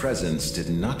 her presence did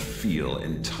not feel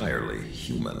entirely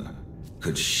human.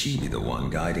 Could she be the one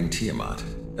guiding Tiamat,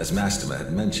 as Mastema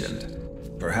had mentioned?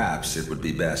 Perhaps it would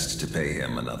be best to pay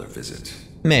him another visit.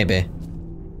 Maybe.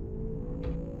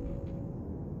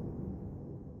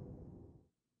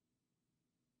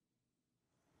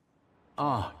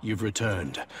 Ah, you've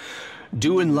returned.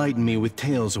 Do enlighten me with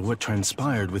tales of what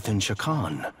transpired within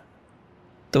Shakan.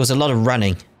 There was a lot of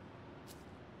running.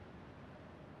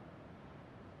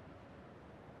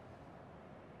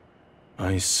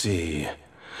 I see.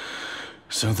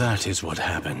 So that is what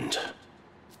happened.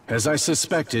 As I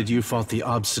suspected, you fought the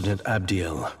obstinate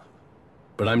Abdiel.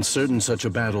 But I'm certain such a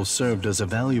battle served as a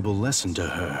valuable lesson to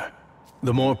her.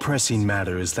 The more pressing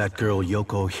matter is that girl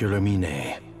Yoko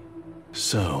Hiromine.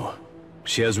 So,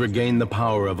 she has regained the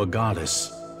power of a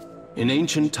goddess. In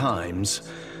ancient times,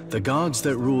 the gods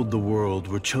that ruled the world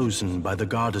were chosen by the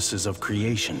goddesses of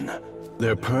creation.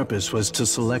 Their purpose was to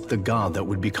select the god that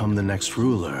would become the next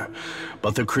ruler,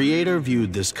 but the creator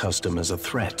viewed this custom as a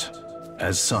threat.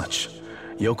 As such,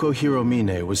 Yoko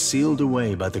Hiromine was sealed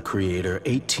away by the creator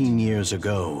 18 years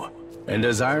ago. And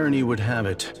as irony would have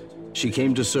it, she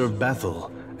came to serve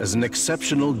Bethel as an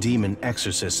exceptional demon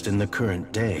exorcist in the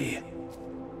current day.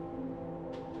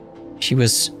 She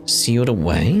was sealed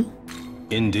away?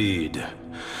 Indeed.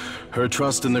 Her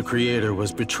trust in the creator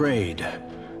was betrayed,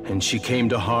 and she came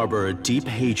to harbor a deep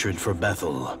hatred for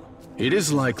Bethel. It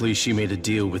is likely she made a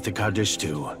deal with the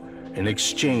Kadishtu in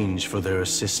exchange for their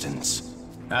assistance.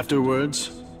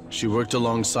 Afterwards, she worked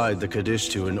alongside the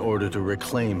Kadishtu in order to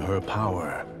reclaim her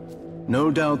power. No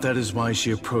doubt that is why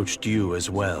she approached you as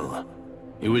well.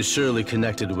 It was surely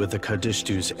connected with the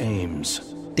Kadishtu's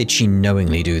aims. Did she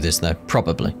knowingly do this though?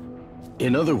 Probably.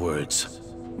 In other words,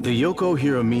 the Yoko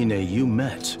Hiromine you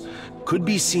met could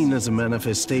be seen as a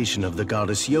manifestation of the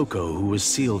goddess Yoko who was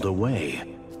sealed away.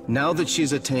 Now that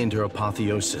she's attained her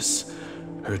apotheosis,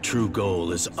 her true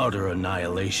goal is utter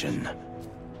annihilation.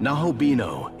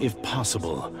 Nahobino, if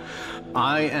possible,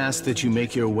 I ask that you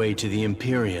make your way to the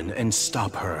Empyrean and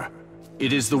stop her.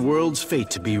 It is the world's fate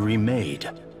to be remade.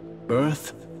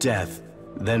 Birth, death,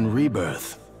 then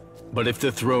rebirth. But if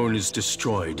the throne is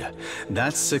destroyed,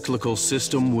 that cyclical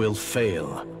system will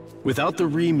fail. Without the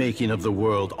remaking of the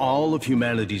world, all of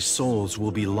humanity's souls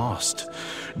will be lost,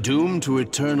 doomed to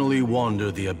eternally wander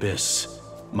the abyss.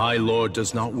 My lord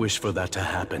does not wish for that to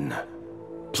happen.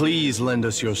 Please lend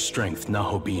us your strength,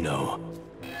 Nahobino.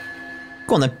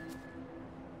 Go on then.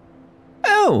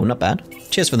 Oh, not bad.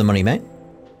 Cheers for the money, mate.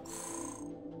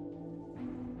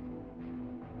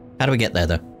 How do we get there,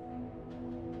 though?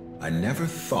 I never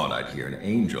thought I'd hear an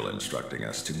angel instructing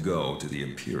us to go to the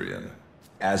Empyrean.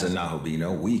 As a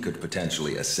Nahobino, we could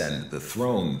potentially ascend the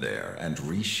throne there and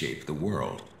reshape the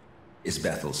world. Is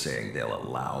Bethel saying they'll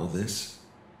allow this?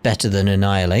 Better than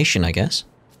annihilation, I guess.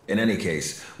 In any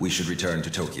case, we should return to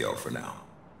Tokyo for now.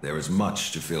 There is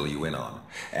much to fill you in on,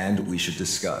 and we should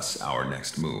discuss our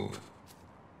next move.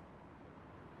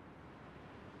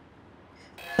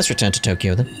 Let's return to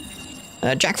Tokyo then.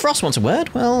 Jack Frost wants a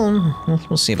word? Well,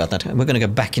 we'll see about that. We're going to go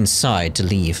back inside to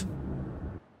leave.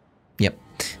 Yep.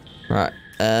 Right.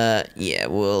 Yeah,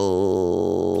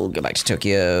 we'll go back to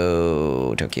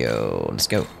Tokyo. Tokyo. Let's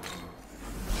go.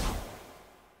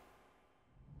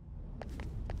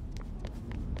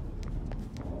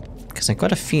 Because I've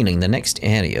got a feeling the next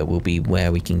area will be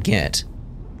where we can get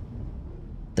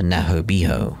the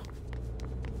Nahobino.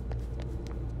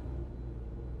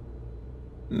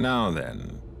 Now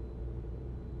then.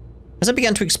 As I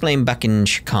began to explain back in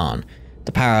Shakan,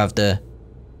 the power of the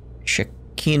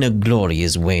Shekinah glory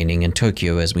is waning in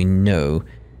Tokyo as we know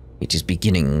it is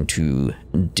beginning to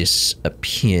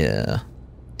disappear.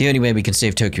 The only way we can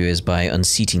save Tokyo is by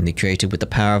unseating the creator with the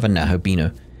power of a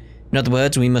Nahobino. In other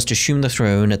words, we must assume the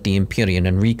throne at the Empyrean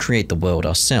and recreate the world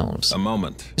ourselves. A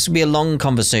moment. This will be a long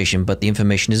conversation, but the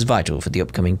information is vital for the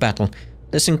upcoming battle.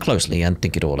 Listen closely and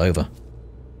think it all over.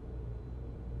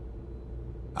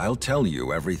 I'll tell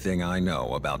you everything I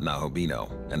know about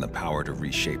Nahobino and the power to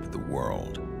reshape the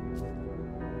world.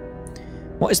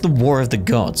 What is the War of the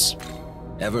Gods?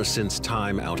 Ever since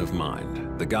time out of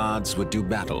mind, the gods would do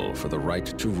battle for the right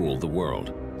to rule the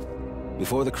world.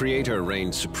 Before the Creator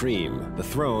reigned supreme, the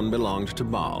throne belonged to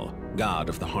Baal, god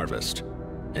of the harvest.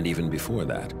 And even before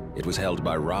that, it was held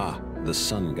by Ra, the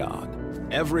sun god.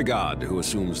 Every god who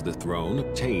assumes the throne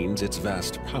obtains its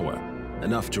vast power,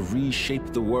 enough to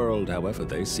reshape the world however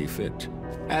they see fit.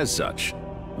 As such,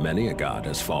 many a god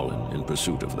has fallen in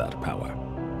pursuit of that power.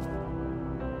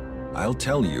 I'll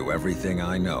tell you everything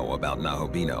I know about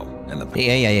Nahobino and the...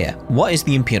 Yeah. What is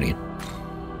the Empyrean?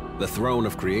 The throne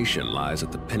of creation lies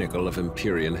at the pinnacle of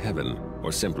Empyrean heaven,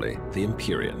 or simply the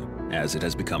Empyrean, as it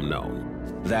has become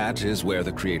known. That is where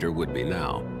the Creator would be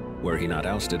now, were he not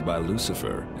ousted by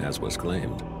Lucifer, as was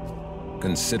claimed.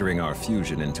 Considering our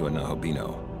fusion into a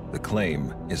Nahobino, the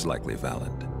claim is likely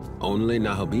valid. Only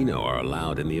Nahobino are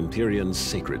allowed in the Empyrean's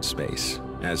sacred space.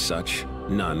 As such,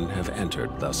 none have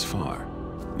entered thus far.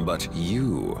 But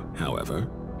you, however,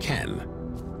 can.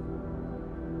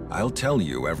 I'll tell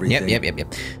you everything...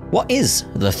 Yep. What is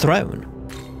the throne?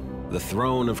 The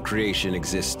throne of creation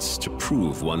exists to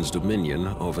prove one's dominion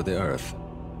over the earth.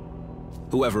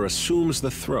 Whoever assumes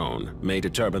the throne may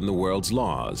determine the world's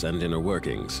laws and inner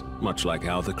workings, much like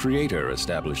how the Creator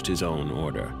established his own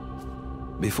order.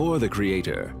 Before the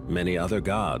Creator, many other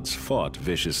gods fought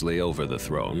viciously over the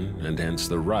throne, and hence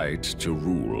the right to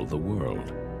rule the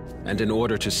world. And in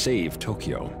order to save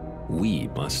Tokyo, we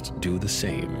must do the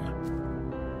same.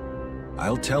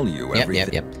 I'll tell you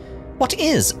everything... Yep. What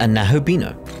is a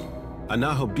Nahobino? A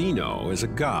Nahobino is a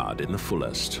god in the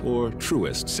fullest, or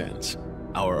truest sense.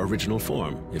 Our original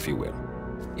form, if you will.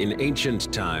 In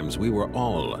ancient times, we were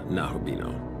all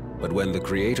Nahobino. But when the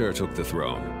Creator took the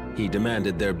throne, he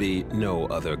demanded there be no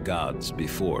other gods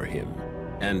before him,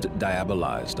 and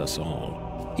diabolized us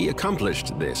all. He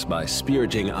accomplished this by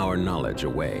spiriting our knowledge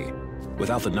away.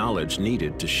 Without the knowledge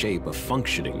needed to shape a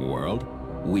functioning world,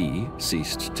 we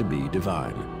ceased to be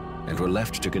divine, and were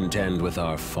left to contend with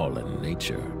our fallen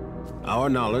nature. Our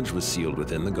knowledge was sealed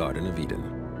within the Garden of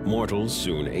Eden. Mortals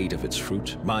soon ate of its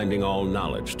fruit, binding all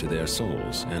knowledge to their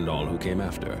souls and all who came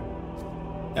after.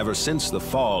 Ever since the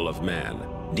fall of man,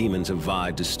 demons have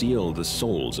vied to steal the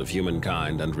souls of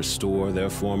humankind and restore their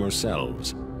former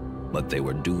selves. But they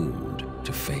were doomed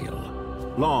to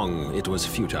fail. Long it was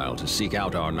futile to seek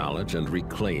out our knowledge and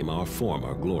reclaim our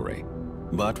former glory.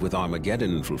 But with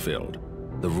Armageddon fulfilled,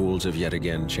 the rules have yet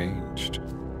again changed.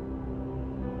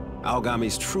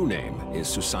 Aogami's true name is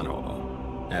Susanoo.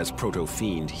 As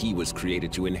Proto-Fiend, he was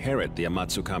created to inherit the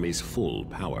Amatsukami's full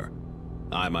power.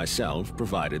 I myself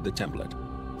provided the template.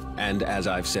 And as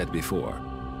I've said before,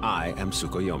 I am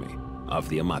Tsukuyomi of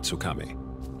the Amatsukami.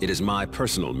 It is my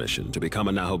personal mission to become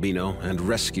a Nahobino and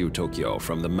rescue Tokyo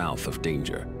from the mouth of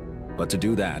danger. But to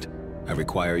do that, I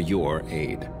require your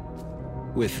aid.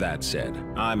 With that said,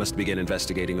 I must begin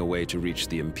investigating a way to reach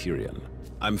the Empyrean.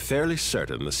 I'm fairly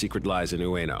certain the secret lies in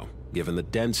Ueno, given the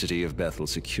density of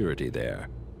Bethel's security there.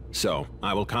 So,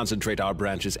 I will concentrate our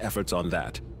branch's efforts on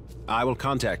that. I will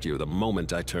contact you the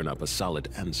moment I turn up a solid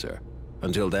answer.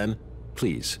 Until then,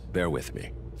 please bear with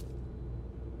me.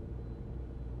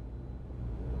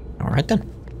 Alright then.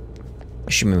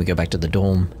 Assuming we go back to the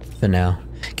dorm for now.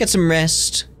 Get some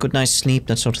rest, good night's sleep,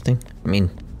 that sort of thing. I mean,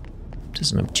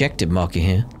 there's an objective marker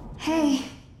here. Hey.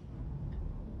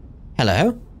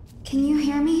 Hello? Can you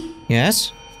hear me?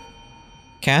 Yes?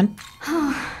 Can?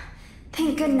 Oh,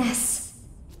 thank goodness.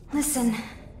 Listen,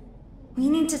 we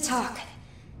need to talk.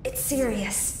 It's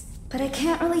serious, but I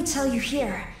can't really tell you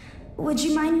here. Would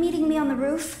you mind meeting me on the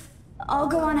roof? I'll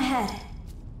go on ahead.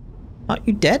 Aren't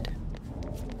you dead?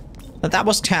 That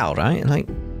was Tao, right? Like,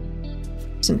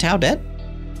 isn't Tao dead?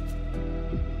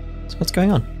 So what's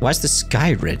going on? Why is the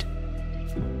sky red?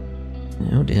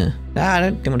 Oh dear. I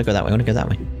don't want to go that way. I want to go that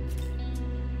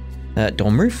way.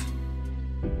 Dorm roof?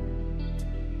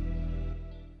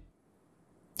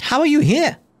 How are you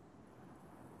here?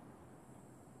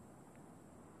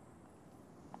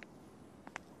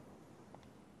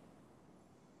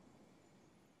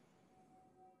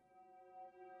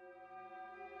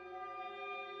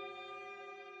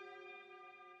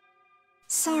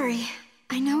 Sorry,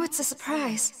 I know it's a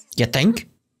surprise. You think?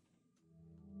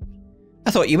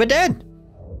 I thought you were dead.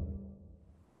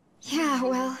 Yeah,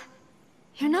 well,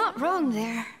 you're not wrong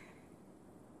there.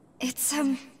 It's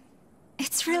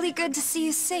really good to see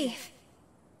you safe.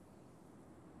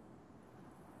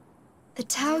 The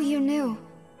Tao you knew,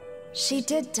 she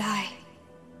did die.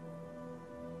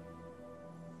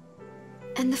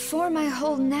 And the form I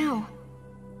hold now,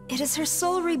 it is her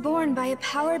soul reborn by a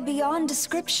power beyond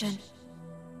description.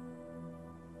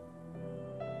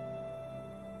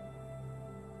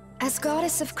 As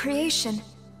goddess of creation,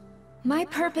 my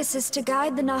purpose is to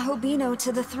guide the Nahobino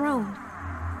to the throne.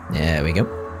 There we go.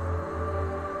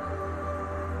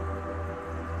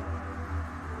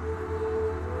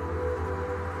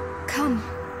 Come,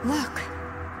 look.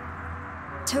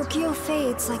 Tokyo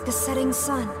fades like the setting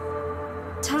sun.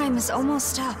 Time is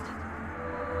almost up.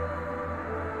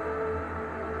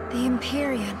 The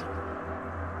Empyrean.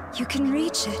 You can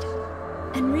reach it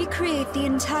and recreate the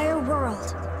entire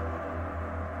world.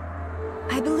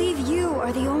 I believe you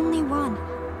are the only one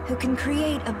who can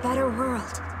create a better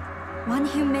world. One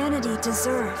humanity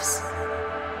deserves.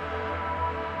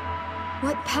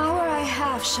 What power I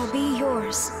have shall be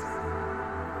yours,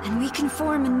 and we can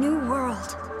form a new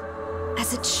world,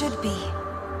 as it should be.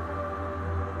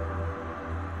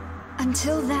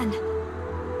 Until then,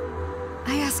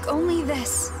 I ask only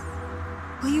this.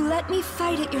 Will you let me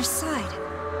fight at your side?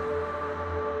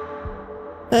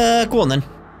 Go on then.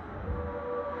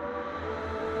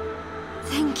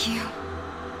 Thank you.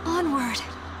 Onward.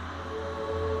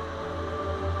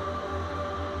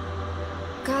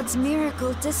 God's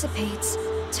miracle dissipates,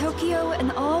 Tokyo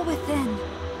and all within.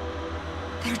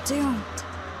 They're doomed.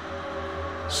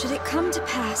 Should it come to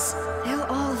pass, they'll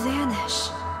all vanish.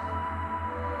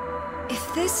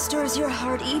 If this stirs your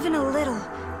heart even a little,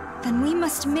 then we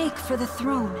must make for the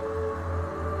throne.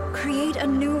 Create a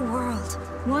new world,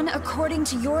 one according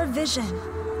to your vision.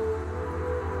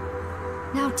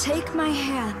 Now take my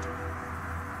hand.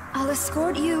 I'll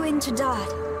escort you into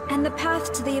Dod, and the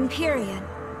path to the Empyrean.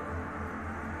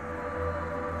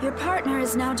 Your partner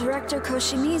is now Director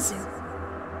Koshimizu.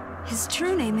 His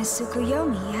true name is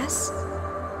Tsukuyomi, yes?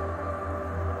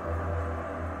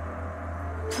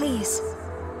 Please,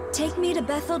 take me to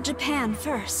Bethel, Japan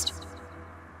first.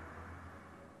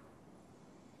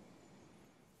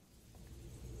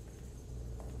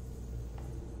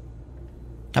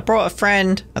 I brought a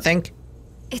friend, I think.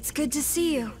 It's good to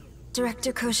see you,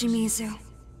 Director Koshimizu.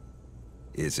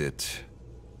 Is it...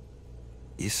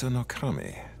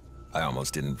 Isanokami? I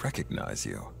almost didn't recognize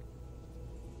you.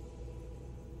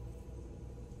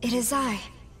 It is I,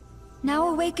 now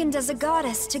awakened as a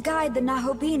goddess to guide the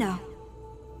Nahobino.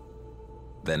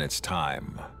 Then it's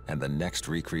time, and the next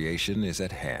recreation is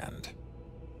at hand.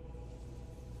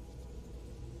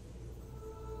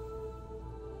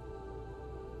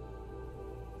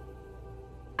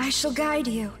 I shall guide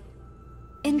you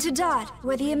into Dod,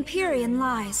 where the Empyrean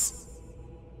lies.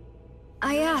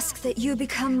 I ask that you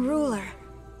become ruler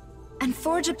and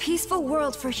forge a peaceful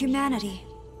world for humanity.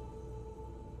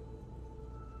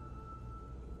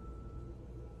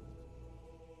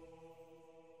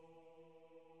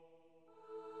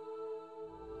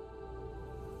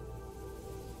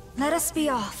 Let us be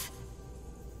off.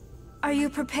 Are you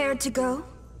prepared to go?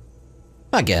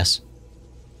 I guess.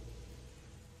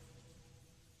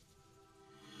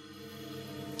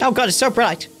 Oh god, it's so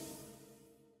bright.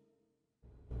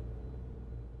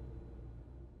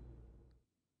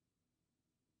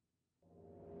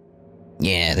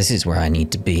 Yeah, this is where I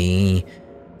need to be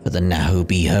for the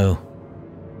Nahobiho.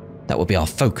 That will be our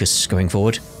focus going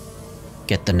forward.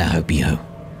 Get the Nahobiho.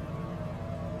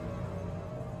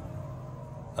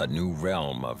 A new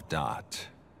realm of Dot.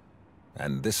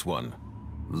 And this one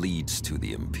leads to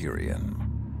the Empyrean.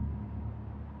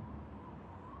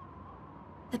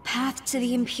 The path to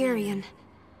the Empyrean.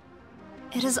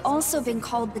 It has also been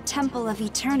called the Temple of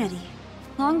Eternity.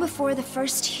 Long before the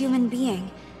first human being,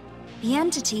 the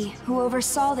entity who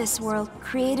oversaw this world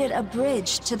created a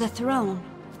bridge to the throne.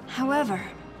 However,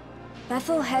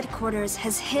 Bethel headquarters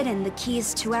has hidden the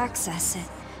keys to access it,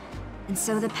 and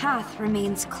so the path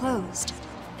remains closed.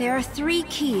 There are 3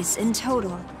 keys in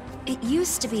total. It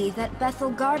used to be that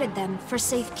Bethel guarded them for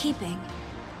safekeeping,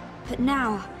 but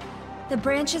now, the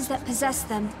branches that possess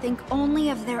them think only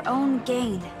of their own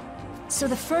gain. So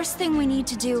the first thing we need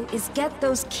to do is get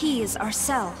those keys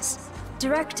ourselves.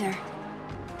 Director,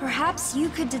 perhaps you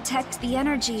could detect the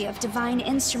energy of divine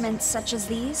instruments such as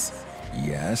these?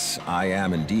 Yes, I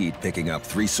am indeed picking up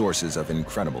 3 sources of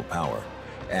incredible power,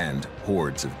 and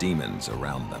hordes of demons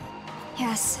around them.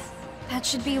 Yes, that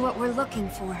should be what we're looking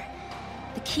for.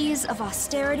 The keys of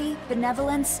austerity,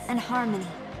 benevolence, and harmony.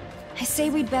 I say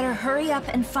we'd better hurry up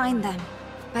and find them,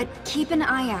 but keep an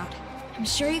eye out. I'm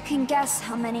sure you can guess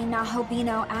how many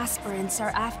Nahobino aspirants are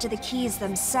after the keys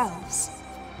themselves.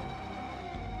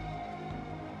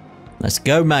 Let's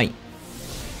go, mate.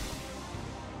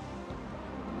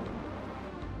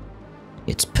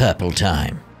 It's purple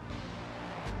time.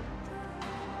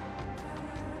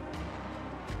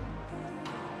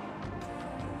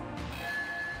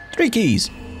 Three keys.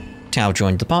 Tao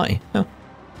joined the party. Oh.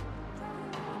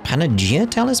 Panagea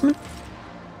talisman?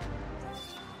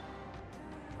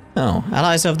 Oh,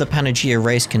 allies of the Panagea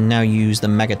race can now use the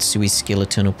Magatsui skill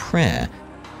Eternal Prayer.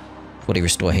 Fully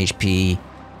restore HP,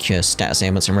 cure status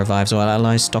ailments, and revives all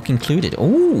allies, stock included.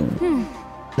 Ooh!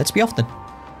 Let's be off then.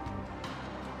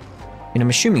 I mean, I'm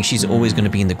assuming she's always going to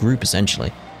be in the group,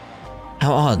 essentially.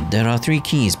 How odd, there are 3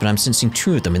 keys, but I'm sensing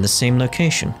 2 of them in the same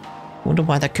location. I wonder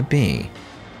why that could be.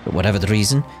 But whatever the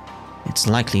reason, it's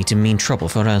likely to mean trouble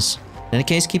for us. In any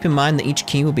case, keep in mind that each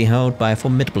key will be held by a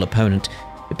formidable opponent,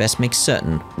 we best make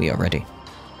certain we are ready.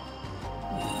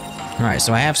 Alright,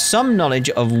 so I have some knowledge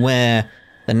of where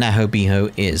the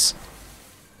Nahobiho is.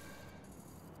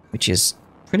 Which is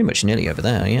pretty much nearly over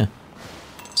there, yeah.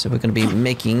 So we're going to be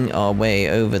making our way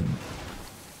over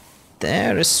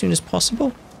there as soon as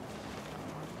possible.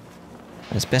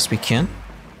 As best we can.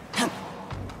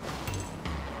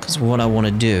 Because what I want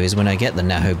to do is when I get the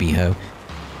Nahobiho,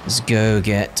 is go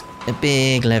get a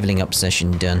big leveling up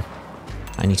session done.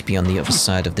 I need to be on the other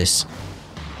side of this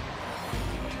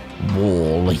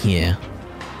wall here.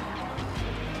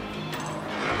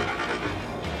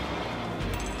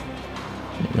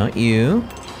 Not you.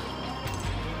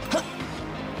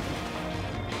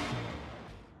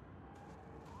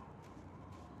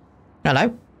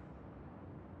 Hello?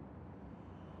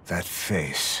 That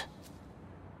face.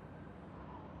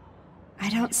 I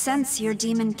don't sense your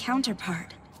demon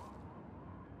counterpart.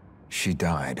 She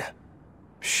died,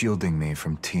 shielding me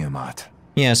from Tiamat.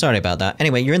 Yeah, sorry about that.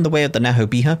 Anyway, you're in the way of the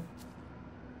Nahobiho.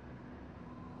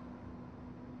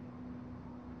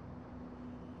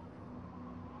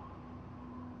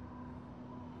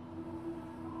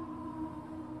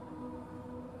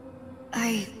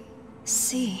 I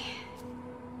see.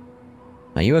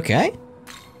 Are you okay?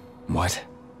 What?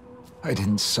 I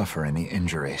didn't suffer any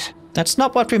injuries. That's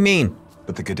not what we mean.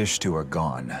 But the Gadishtu are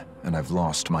gone, and I've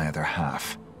lost my other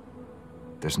half.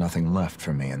 There's nothing left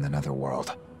for me in the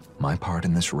Netherworld. My part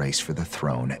in this race for the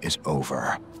throne is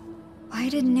over. Why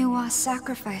did Nuwa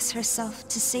sacrifice herself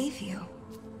to save you?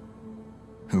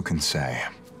 Who can say?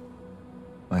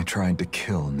 I tried to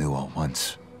kill Nuwa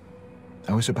once.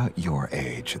 I was about your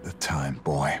age at the time,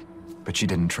 boy. But she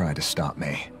didn't try to stop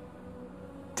me.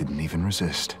 Didn't even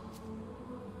resist.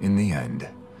 In the end,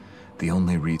 the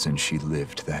only reason she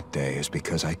lived that day is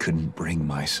because I couldn't bring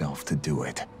myself to do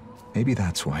it. Maybe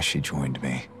that's why she joined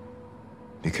me.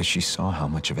 Because she saw how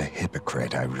much of a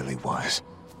hypocrite I really was.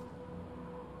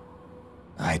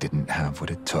 I didn't have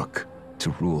what it took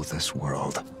to rule this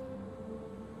world.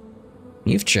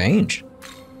 You've changed.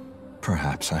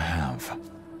 Perhaps I have.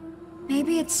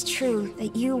 Maybe it's true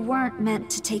that you weren't meant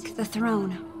to take the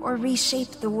throne or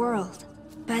reshape the world.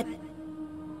 But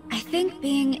I think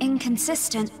being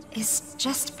inconsistent is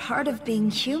just part of being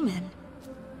human.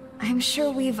 I'm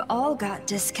sure we've all got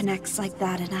disconnects like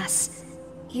that in us.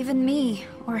 Even me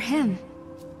or him.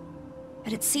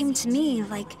 But it seemed to me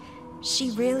like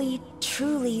she really,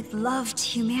 truly loved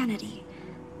humanity.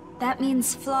 That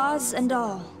means flaws and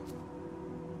all.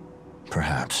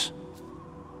 Perhaps.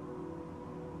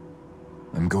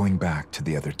 I'm going back to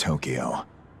the other Tokyo.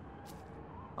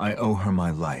 I owe her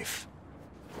my life.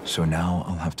 So now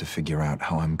I'll have to figure out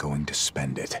how I'm going to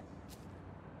spend it.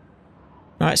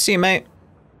 Alright, see you, mate.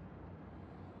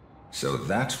 So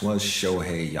that was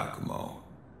Shohei Yakumo.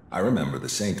 I remember the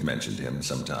Saint mentioned him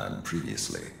sometime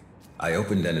previously. I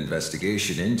opened an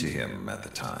investigation into him at the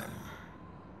time.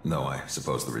 Though I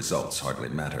suppose the results hardly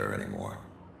matter anymore.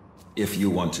 If you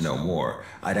want to know more,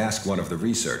 I'd ask one of the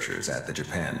researchers at the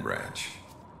Japan branch.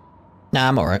 Nah,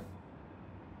 I'm alright.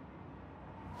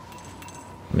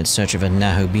 I'm in search of a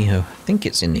Nahobiho. I think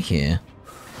it's in here.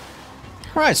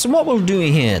 Alright, so what we'll do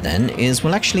here then is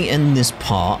we'll actually end this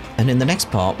part, and in the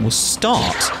next part we'll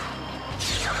start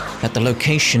at the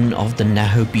location of the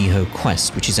Nahobiho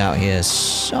quest, which is out here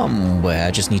somewhere.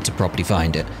 I just need to properly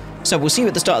find it. So we'll see you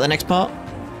at the start of the next part.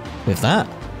 With that,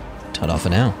 ta-da for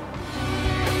now.